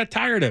everybody got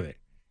tired of it.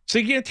 So,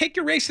 take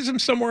your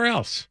racism somewhere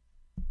else.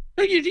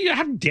 You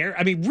how dare?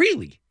 I mean,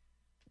 really?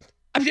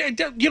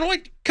 You know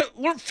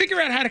what?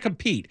 Figure out how to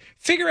compete.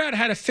 Figure out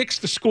how to fix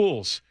the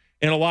schools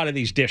in a lot of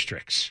these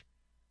districts.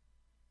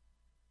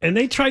 And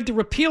they tried to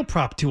repeal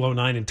Prop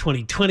 209 in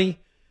 2020.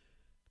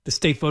 The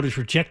state voters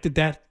rejected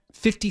that,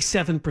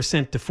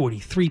 57% to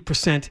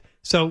 43%.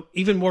 So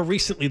even more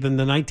recently than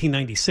the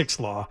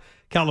 1996 law,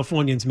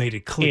 Californians made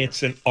it clear.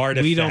 It's an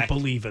artifact. We don't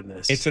believe in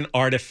this. It's an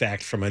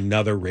artifact from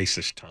another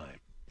racist time.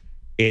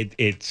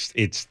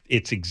 It's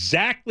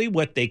exactly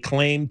what they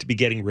claim to be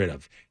getting rid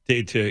of,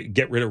 to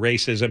get rid of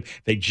racism.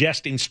 They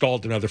just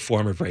installed another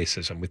form of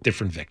racism with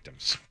different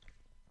victims.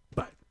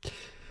 But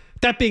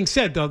that being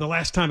said, though, the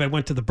last time I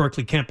went to the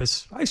Berkeley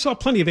campus, I saw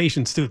plenty of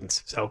Asian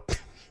students. So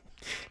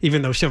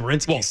even though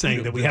Chemerinsky is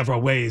saying that we have our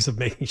ways of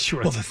making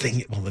sure.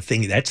 The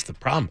thing, that's the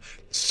problem.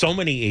 So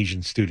many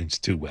Asian students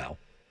do well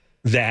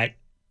that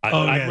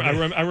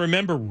I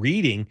remember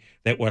reading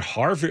that what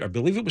Harvard, I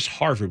believe it was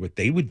Harvard, what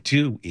they would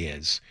do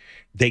is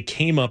they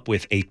came up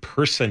with a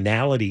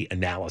personality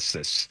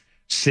analysis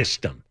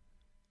system.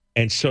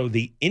 And so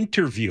the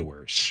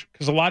interviewers,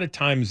 because a lot of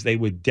times they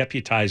would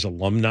deputize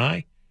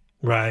alumni.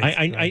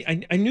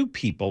 Right. I knew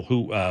people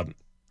who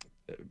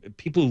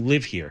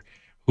live here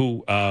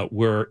who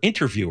were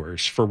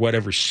interviewers for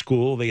whatever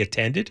school they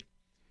attended.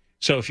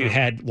 So if you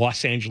had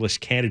Los Angeles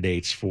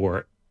candidates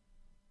for,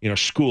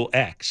 school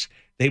X,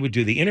 they would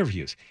do the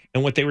interviews.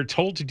 And what they were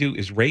told to do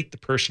is rate the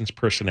person's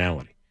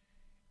personality.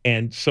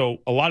 And so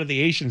a lot of the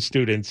Asian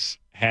students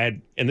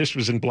had, and this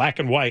was in black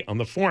and white on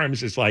the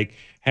forums, is like,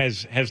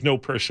 has no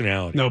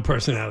personality. No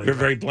personality. They're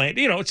very bland.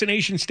 It's an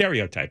Asian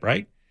stereotype,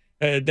 right?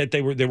 That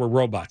they were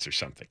robots or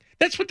something.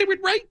 That's what they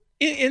would write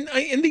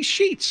in these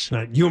sheets.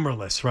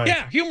 Humorless, right?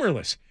 Yeah,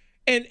 humorless.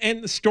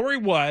 And the story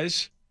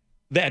was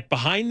that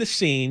behind the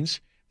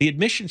scenes, the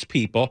admissions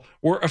people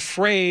were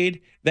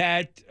afraid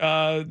that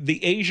the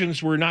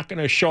Asians were not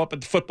going to show up at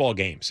the football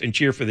games and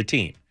cheer for the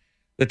team,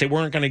 that they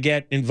weren't going to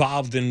get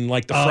involved in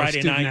like the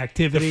Friday night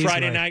activities,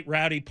 night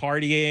rowdy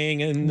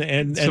partying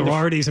and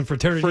sororities and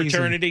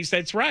fraternities.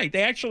 That's right.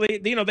 They actually,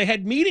 they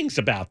had meetings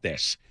about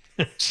this.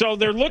 So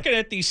they're looking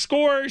at these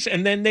scores,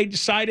 and then they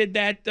decided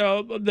that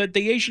that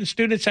the Asian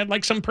students had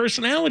like some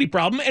personality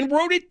problem and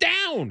wrote it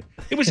down.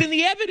 It was in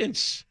the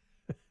evidence.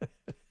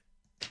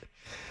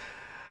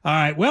 All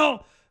right.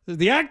 Well,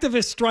 the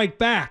activists strike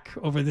back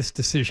over this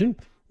decision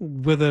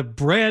with a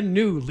brand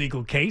new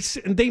legal case,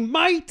 and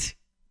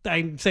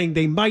I'm saying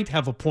they might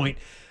have a point.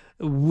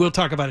 We'll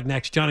talk about it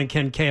next. John and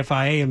Ken,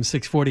 KFI AM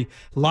 640,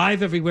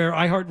 live everywhere,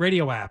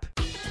 iHeartRadio app.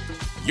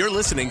 You're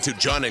listening to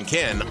John and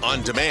Ken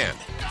on demand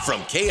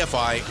from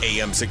KFI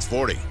AM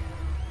 640.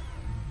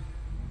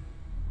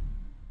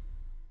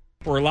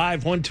 We're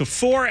live 1 to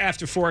 4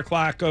 after 4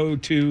 o'clock. Go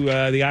to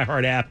the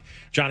iHeart app,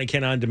 John and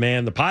Ken on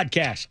demand, the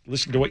podcast.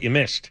 Listen to what you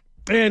missed.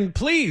 And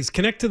please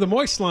connect to the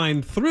Moist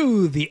Line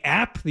through the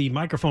app, the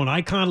microphone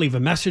icon. Leave a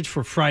message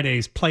for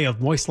Friday's play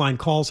of Moist Line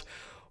calls,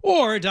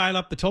 or dial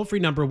up the toll-free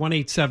number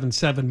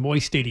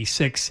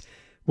 1-877-MOIST-86,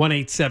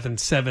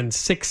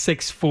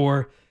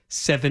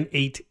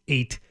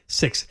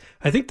 1-877-664-7886.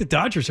 I think the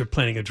Dodgers are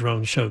planning a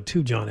drone show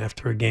too, John,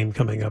 after a game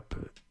coming up.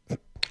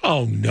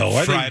 Oh, no.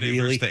 Are Friday they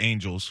really? versus the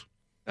Angels.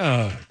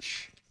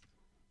 What's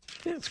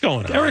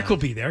going on? Eric will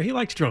be there. He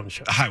likes drone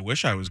shows. I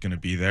wish I was going to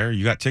be there.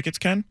 You got tickets,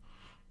 Ken?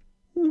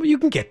 You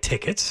can get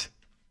tickets.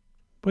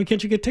 Why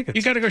can't you get tickets?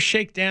 You got to go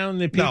shake down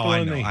the people. No,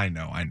 I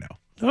know.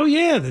 Oh,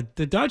 yeah,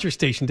 the Dodger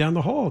station down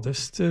the hall.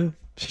 Just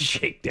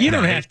shake down. You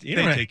don't have to.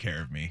 They take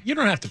care of me. You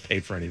don't have to pay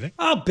for anything.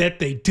 I'll bet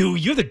they do.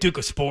 You're the Duke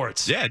of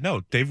Sports. Yeah,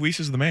 no, Dave Weiss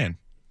is the man.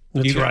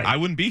 That's right. I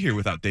wouldn't be here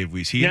without Dave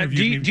Weiss. Now,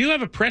 do you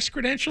have a press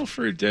credential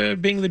for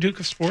being the Duke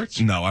of Sports?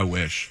 No, I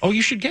wish. Oh,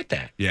 you should get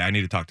that. Yeah, I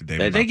need to talk to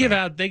Dave. They give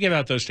out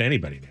those to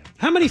anybody now.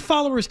 How many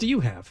followers do you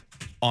have?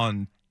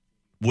 On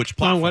which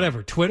platform? On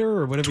whatever, Twitter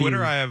or whatever.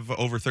 Twitter, I have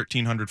over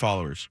 1,300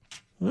 followers.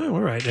 Oh,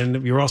 all right.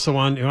 And you're also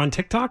on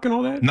TikTok and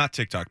all that? Not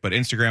TikTok, but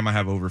Instagram, I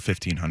have over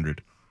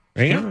 1,500.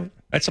 There you go. Right.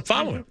 That's a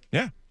following.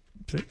 Yeah.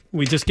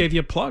 We just gave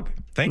you a plug.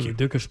 Thank you.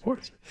 Duke of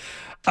Sports.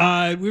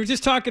 We were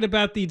just talking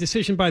about the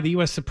decision by the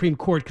U.S. Supreme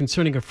Court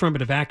concerning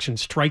affirmative action,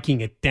 striking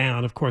it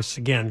down. Of course,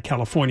 again,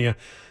 California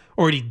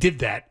already did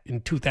that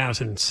in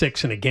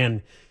 2006 and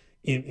again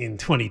in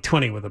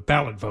 2020 with a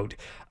ballot vote.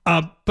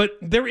 But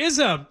there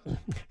is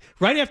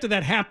right after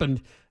that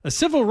happened, a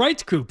civil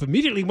rights group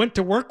immediately went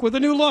to work with a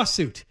new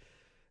lawsuit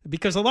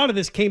because a lot of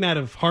this came out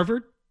of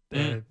Harvard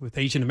with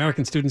Asian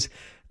American students.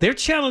 They're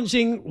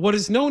challenging what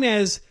is known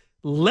as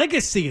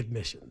legacy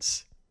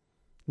admissions.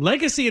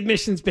 Legacy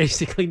admissions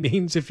basically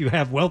means if you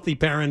have wealthy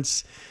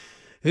parents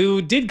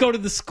who did go to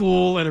the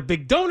school and are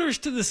big donors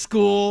to the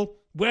school,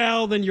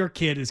 well, then your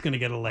kid is going to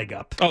get a leg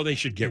up. Oh, they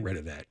should get rid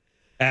of that.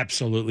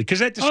 Absolutely. Because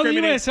that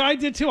discriminates. Oh, yes, I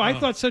did too. I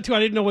thought so too. I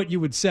didn't know what you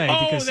would say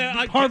because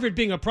Harvard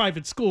being a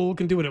private school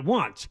can do what it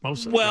wants.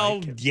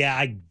 Yeah,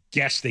 I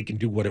guess they can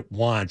do what it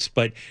wants,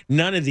 but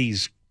none of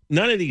these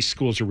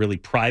schools are really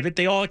private.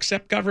 They all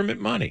accept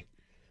government money.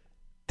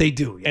 They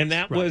do, yes, and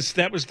that was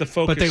the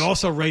focus. But they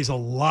also raise a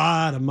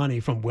lot of money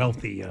from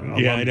wealthy.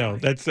 Yeah, I know.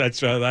 That's.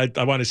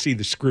 I want to see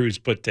the screws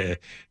put to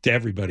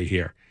everybody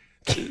here.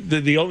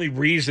 The only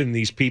reason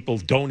these people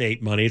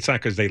donate money, it's not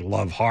because they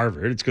love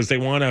Harvard. It's because they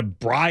want to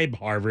bribe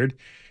Harvard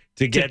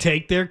to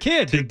take their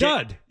kid. They're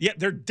dud. Yeah,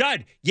 they're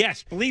dud.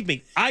 Yes, believe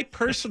me, I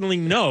personally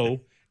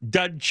know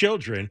dud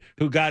children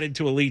who got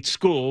into elite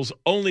schools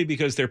only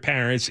because their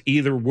parents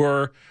either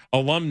were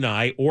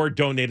alumni or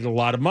donated a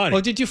lot of money.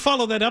 Well, did you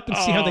follow that up and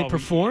see how they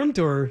performed,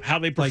 or how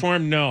they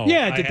performed? No.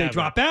 Yeah. Did they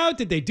drop out?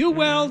 Did they do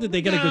well? Did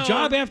they get a good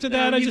job after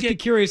that? I'd just be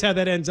curious how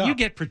that ends up. You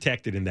get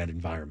protected in that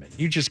environment.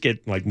 You just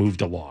get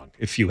moved along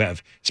if you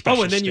have special.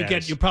 Oh, and then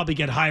status. you probably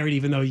get hired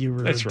even though you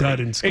were a dud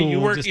in school. Hey, you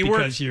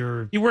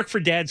work for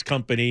dad's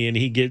company, and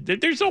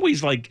there's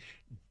always like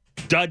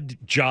dud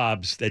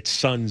jobs that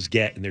sons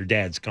get in their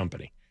dad's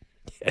company.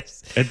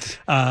 Yes.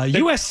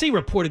 USC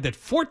reported that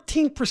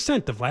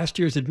 14% of last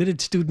year's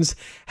admitted students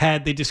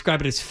they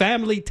describe it as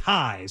family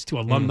ties to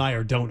alumni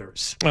or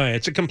donors.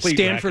 It's a complete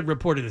Stanford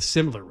reported a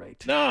similar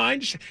rate. No, I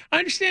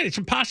understand. It's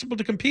impossible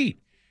to compete.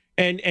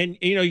 And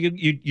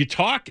you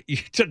talk.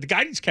 The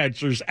guidance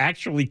counselors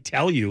actually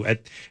tell you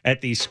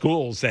at these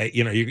schools that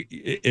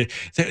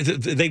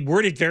they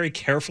word it very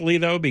carefully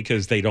though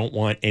because they don't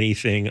want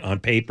anything on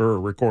paper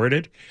or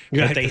recorded.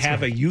 Right, but they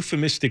have a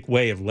euphemistic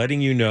way of letting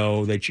you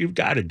know that you've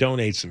got to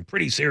donate some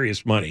pretty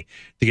serious money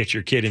to get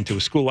your kid into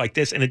a school like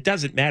this, and it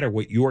doesn't matter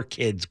what your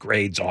kid's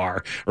grades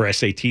are or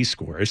SAT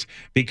scores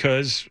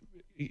because.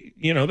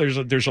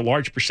 There's a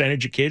large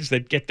percentage of kids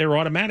that get there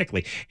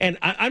automatically. And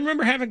I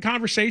remember having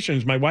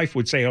conversations. My wife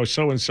would say, oh,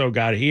 so-and-so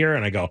got here.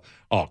 And I go,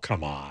 oh,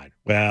 come on.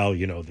 Well,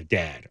 the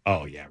dad.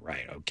 Oh, yeah,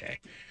 right. Okay.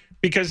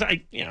 Because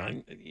I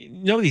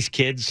know these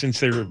kids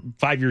since they're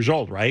 5 years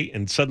old, right?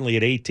 And suddenly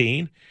at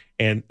 18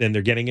 and then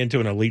they're getting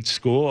into an elite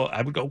school,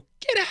 I would go,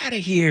 get out of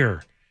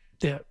here.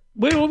 Yeah.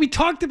 Well, we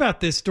talked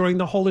about this during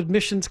the whole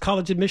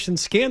college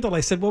admissions scandal. I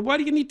said, well, why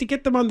do you need to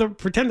get them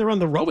pretend they're on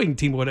the rowing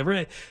team or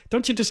whatever?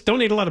 Don't you just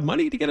donate a lot of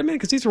money to get them in?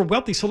 Because these are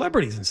wealthy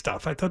celebrities and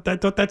stuff. I thought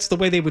that's the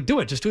way they would do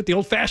it. Just do it the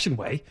old-fashioned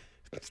way.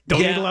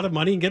 Donate a lot of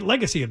money and get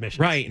legacy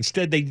admissions. Right.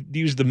 Instead, they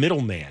use the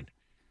middleman.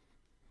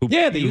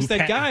 They used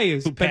that guy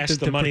who passed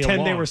the money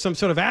pretend along. they were some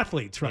sort of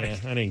athletes, right?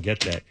 Yeah, I didn't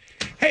get that.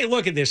 Hey,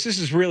 look at this. This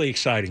is really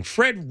exciting.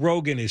 Fred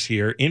Rogan is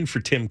here, in for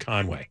Tim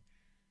Conway.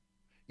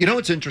 You know,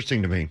 it's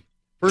interesting to me.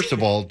 First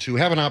of all, to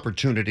have an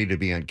opportunity to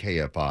be on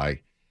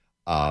KFI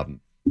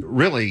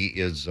really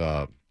is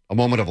a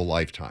moment of a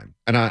lifetime.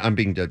 And I'm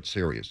being dead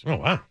serious. Oh,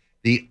 wow.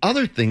 The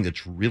other thing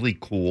that's really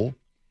cool,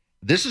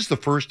 this is the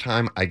first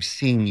time I've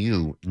seen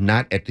you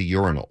not at the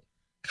urinal.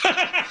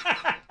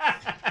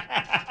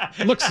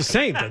 It looks the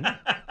same, doesn't it?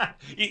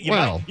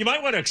 You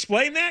might want to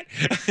explain that.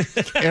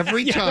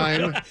 Every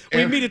time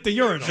we meet at the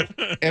urinal.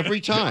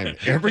 Every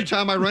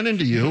time I run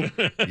into you,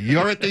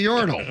 you're at the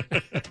urinal,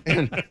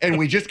 and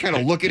we just kind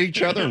of look at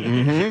each other.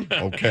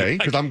 Okay,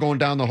 because I'm going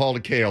down the hall to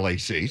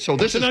KLAC. So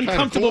this is an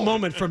uncomfortable cool.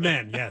 moment for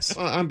men. Yes,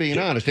 I'm being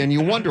honest, and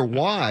you wonder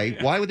why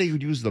would they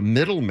use the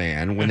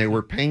middleman when they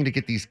were paying to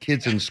get these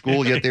kids in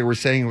school? Yet they were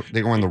saying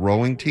they were on the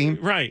rowing team.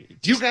 Right.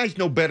 You guys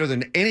know better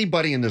than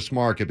anybody in this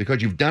market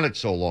because you've done it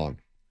so long.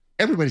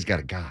 Everybody's got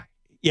a guy.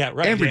 Yeah,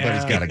 right.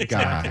 Everybody's got a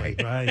guy.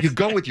 Exactly, right. You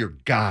go with your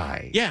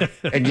guy. Yeah.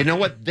 And you know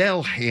what?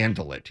 They'll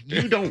handle it.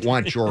 You don't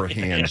want your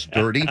hands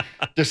dirty,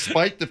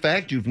 despite the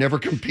fact you've never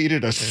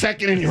competed a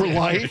second in your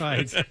life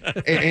Right.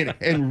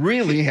 and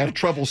really have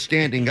trouble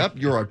standing up.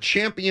 You're a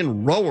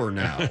champion rower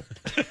now.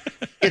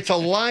 It's a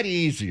lot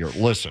easier.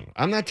 Listen,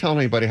 I'm not telling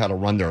anybody how to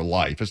run their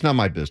life. It's not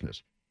my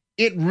business.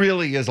 It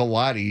really is a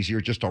lot easier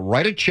just to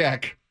write a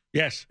check.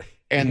 Yes.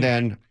 And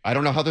then I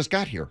don't know how this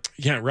got here.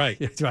 Yeah, right.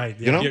 That's right.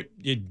 You know?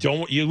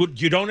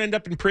 You don't end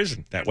up in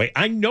prison that way.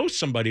 I know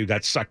somebody who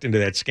got sucked into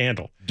that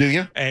scandal. Do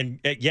you? And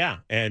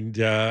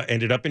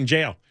ended up in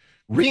jail.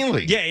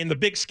 Really? Yeah, in the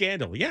big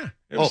scandal. Yeah,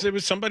 it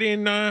was somebody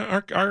in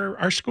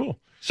our school.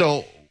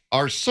 So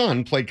our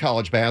son played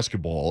college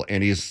basketball,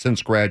 and he's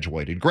since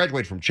graduated.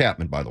 Graduated from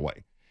Chapman, by the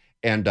way.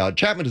 And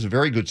Chapman is a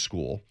very good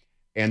school.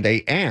 And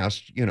they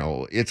asked,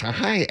 it's a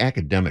high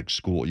academic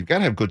school. You've got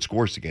to have good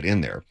scores to get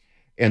in there.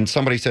 And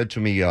somebody said to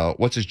me,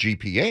 what's his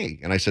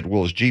GPA? And I said,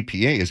 well, his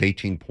GPA is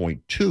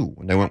 18.2.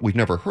 And they went, we've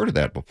never heard of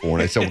that before.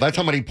 And I said, well, that's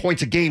how many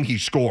points a game he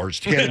scores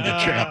to get into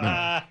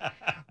Chapman.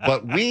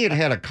 But we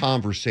had a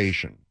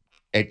conversation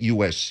at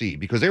USC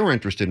because they were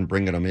interested in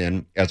bringing him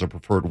in as a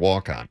preferred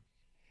walk-on.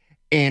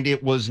 And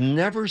it was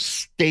never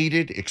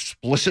stated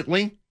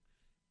explicitly.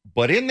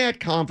 But in that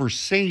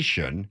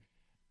conversation,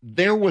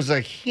 there was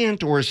a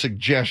hint or a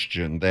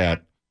suggestion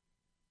that,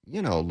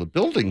 the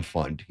building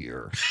fund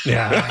here.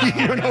 Yeah.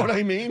 You know what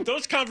I mean?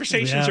 Those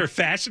conversations are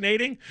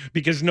fascinating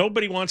because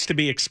nobody wants to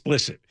be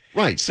explicit.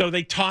 Right. So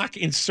they talk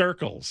in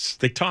circles.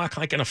 They talk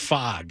like in a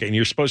fog, and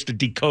you're supposed to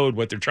decode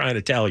what they're trying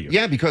to tell you.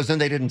 Yeah, because then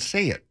they didn't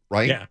say it,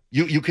 right? Yeah.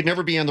 You could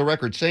never be on the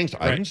record saying so.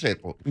 I didn't say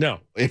it. Well, no.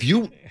 If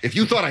you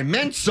thought I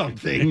meent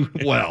something,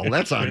 well,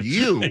 that's on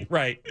you.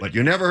 Right. But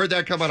you never heard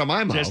that come out of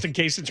my mouth. Just in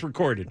case it's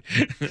recorded.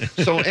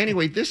 So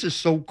anyway, this is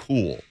so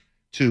cool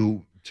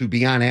to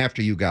be on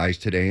after you guys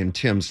today and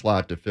Tim's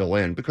slot to fill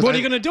in. Because what are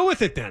you going to do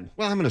with it then?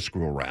 Well, I'm going to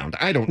screw around.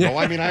 I don't know.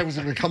 I mean, I was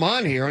going to come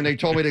on here and they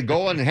told me to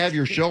go on and have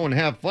your show and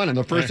have fun. And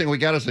the first thing we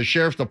got is the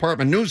Sheriff's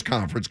Department news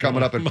conference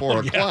coming up at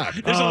 4 o'clock.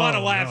 There's a lot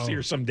of laughs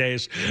here some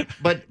days.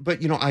 But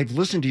I've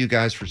listened to you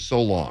guys for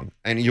so long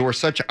and you are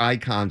such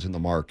icons in the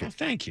market. Oh,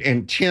 thank you.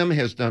 And Tim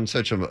has done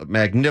such a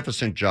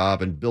magnificent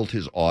job and built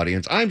his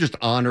audience. I'm just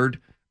honored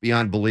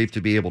beyond belief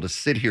to be able to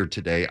sit here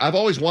today. I've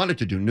always wanted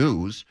to do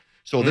news.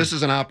 So this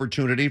is an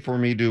opportunity for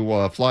me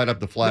to fly it up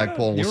the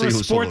flagpole and we'll see You're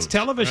who a sports salutes.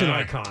 television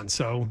icon,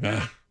 so...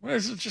 well,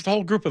 it's just a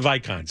whole group of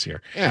icons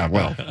here. Yeah,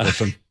 well,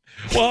 listen.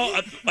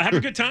 Well, have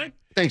a good time.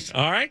 Thanks.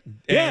 All right.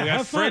 Yeah, and we got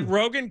have Fred fun.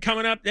 Rogan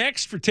coming up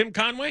next for Tim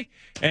Conway.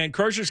 And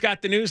Crozier's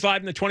got the news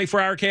live in the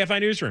 24-hour KFI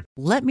newsroom.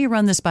 Let me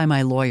run this by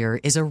my lawyer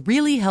is a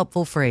really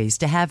helpful phrase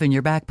to have in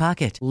your back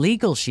pocket.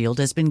 Legal Shield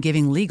has been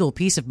giving legal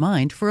peace of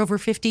mind for over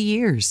 50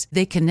 years.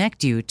 They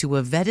connect you to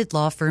a vetted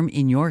law firm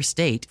in your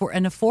state for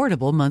an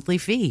affordable monthly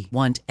fee.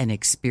 Want an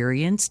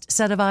experienced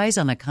set of eyes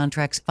on a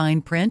contract's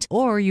fine print?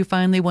 Or you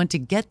finally want to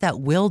get that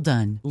will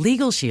done?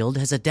 Legal Shield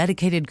has a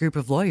dedicated group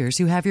of lawyers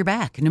who have your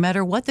back no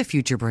matter what the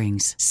future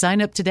brings.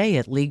 Sign up today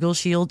at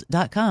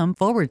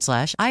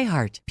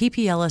LegalShield.com/iHeart.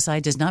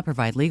 PPLSI does not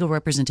provide legal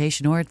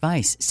representation or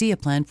advice. See a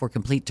plan for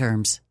complete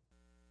terms.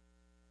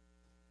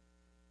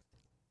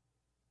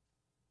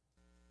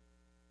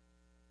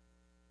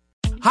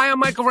 Hi, I'm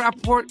Michael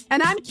Rappaport.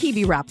 And I'm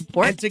Kibi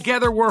Rappaport. And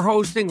together we're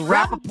hosting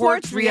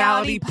Rappaport's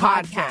Reality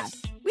Podcast.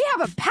 We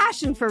have a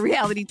passion for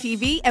reality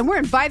TV, and we're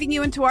inviting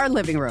you into our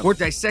living room. We're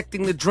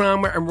dissecting the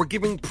drama, and we're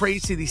giving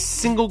praise to the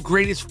single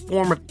greatest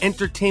form of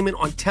entertainment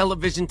on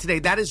television today.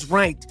 That is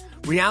right.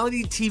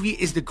 Reality TV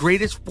is the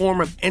greatest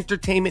form of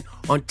entertainment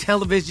on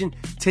television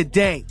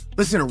today.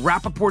 Listen to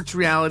Rappaport's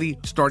Reality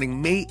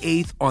starting May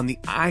 8th on the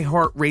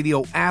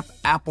iHeartRadio app,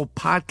 Apple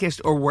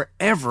Podcast, or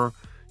wherever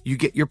you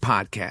get your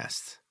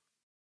podcasts.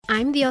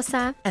 I'm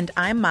Diosa. And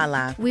I'm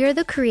Mala. We are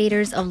the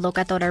creators of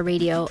Locatora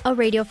Radio, a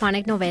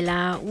radiophonic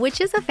novela,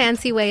 which is a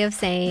fancy way of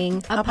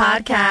saying a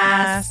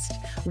podcast.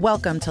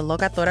 Welcome to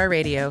Locatora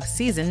Radio,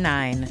 Season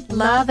 9.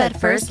 Love at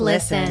first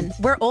listen.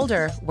 We're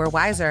older, we're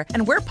wiser,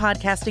 and we're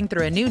podcasting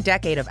through a new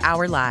decade of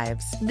our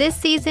lives. This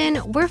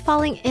season, we're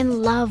falling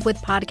in love with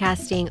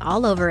podcasting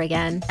all over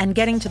again. And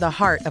getting to the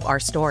heart of our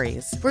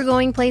stories. We're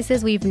going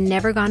places we've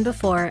never gone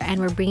before, and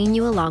we're bringing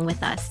you along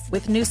with us.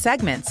 With new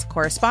segments,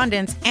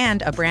 correspondence,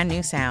 and a brand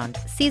new sound.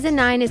 Season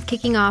 9 is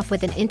kicking off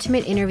with an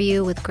intimate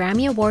interview with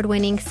Grammy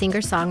Award-winning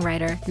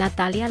singer-songwriter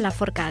Natalia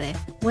Lafourcade.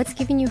 What's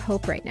giving you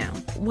hope right now?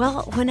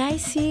 Well, when I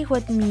see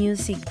what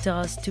music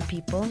does to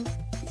people,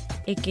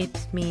 it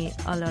gives me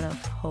a lot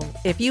of hope.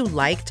 If you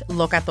liked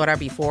Locatora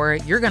before,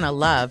 you're going to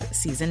love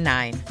Season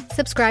 9.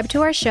 Subscribe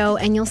to our show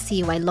and you'll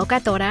see why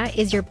Locatora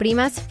is your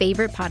prima's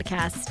favorite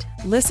podcast.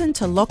 Listen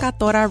to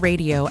Locatora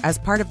Radio as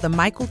part of the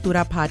My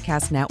Cultura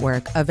Podcast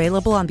Network,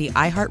 available on the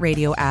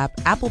iHeartRadio app,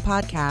 Apple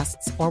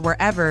Podcasts, or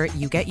wherever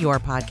you get your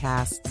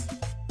podcasts.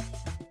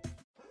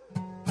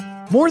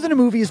 More Than a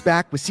Movie is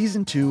back with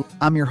Season 2.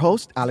 I'm your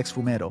host, Alex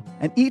Fumero,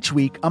 and each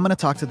week I'm going to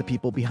talk to the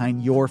people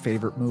behind your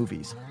favorite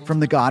movies. From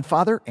The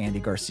Godfather,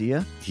 Andy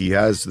Garcia. He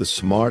has the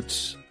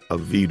smarts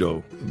of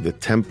Vito, the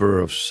temper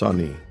of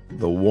Sonny,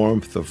 the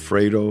warmth of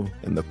Fredo,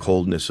 and the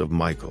coldness of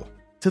Michael.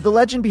 To the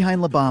legend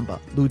behind La Bamba,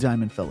 Lou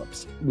Diamond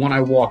Phillips. When I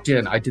walked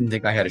in, I didn't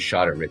think I had a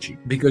shot at Richie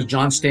because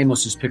John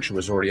Stamos' picture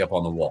was already up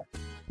on the wall.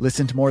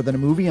 Listen to More Than a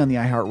Movie on the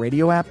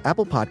iHeartRadio app,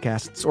 Apple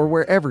Podcasts, or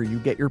wherever you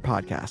get your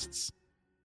podcasts.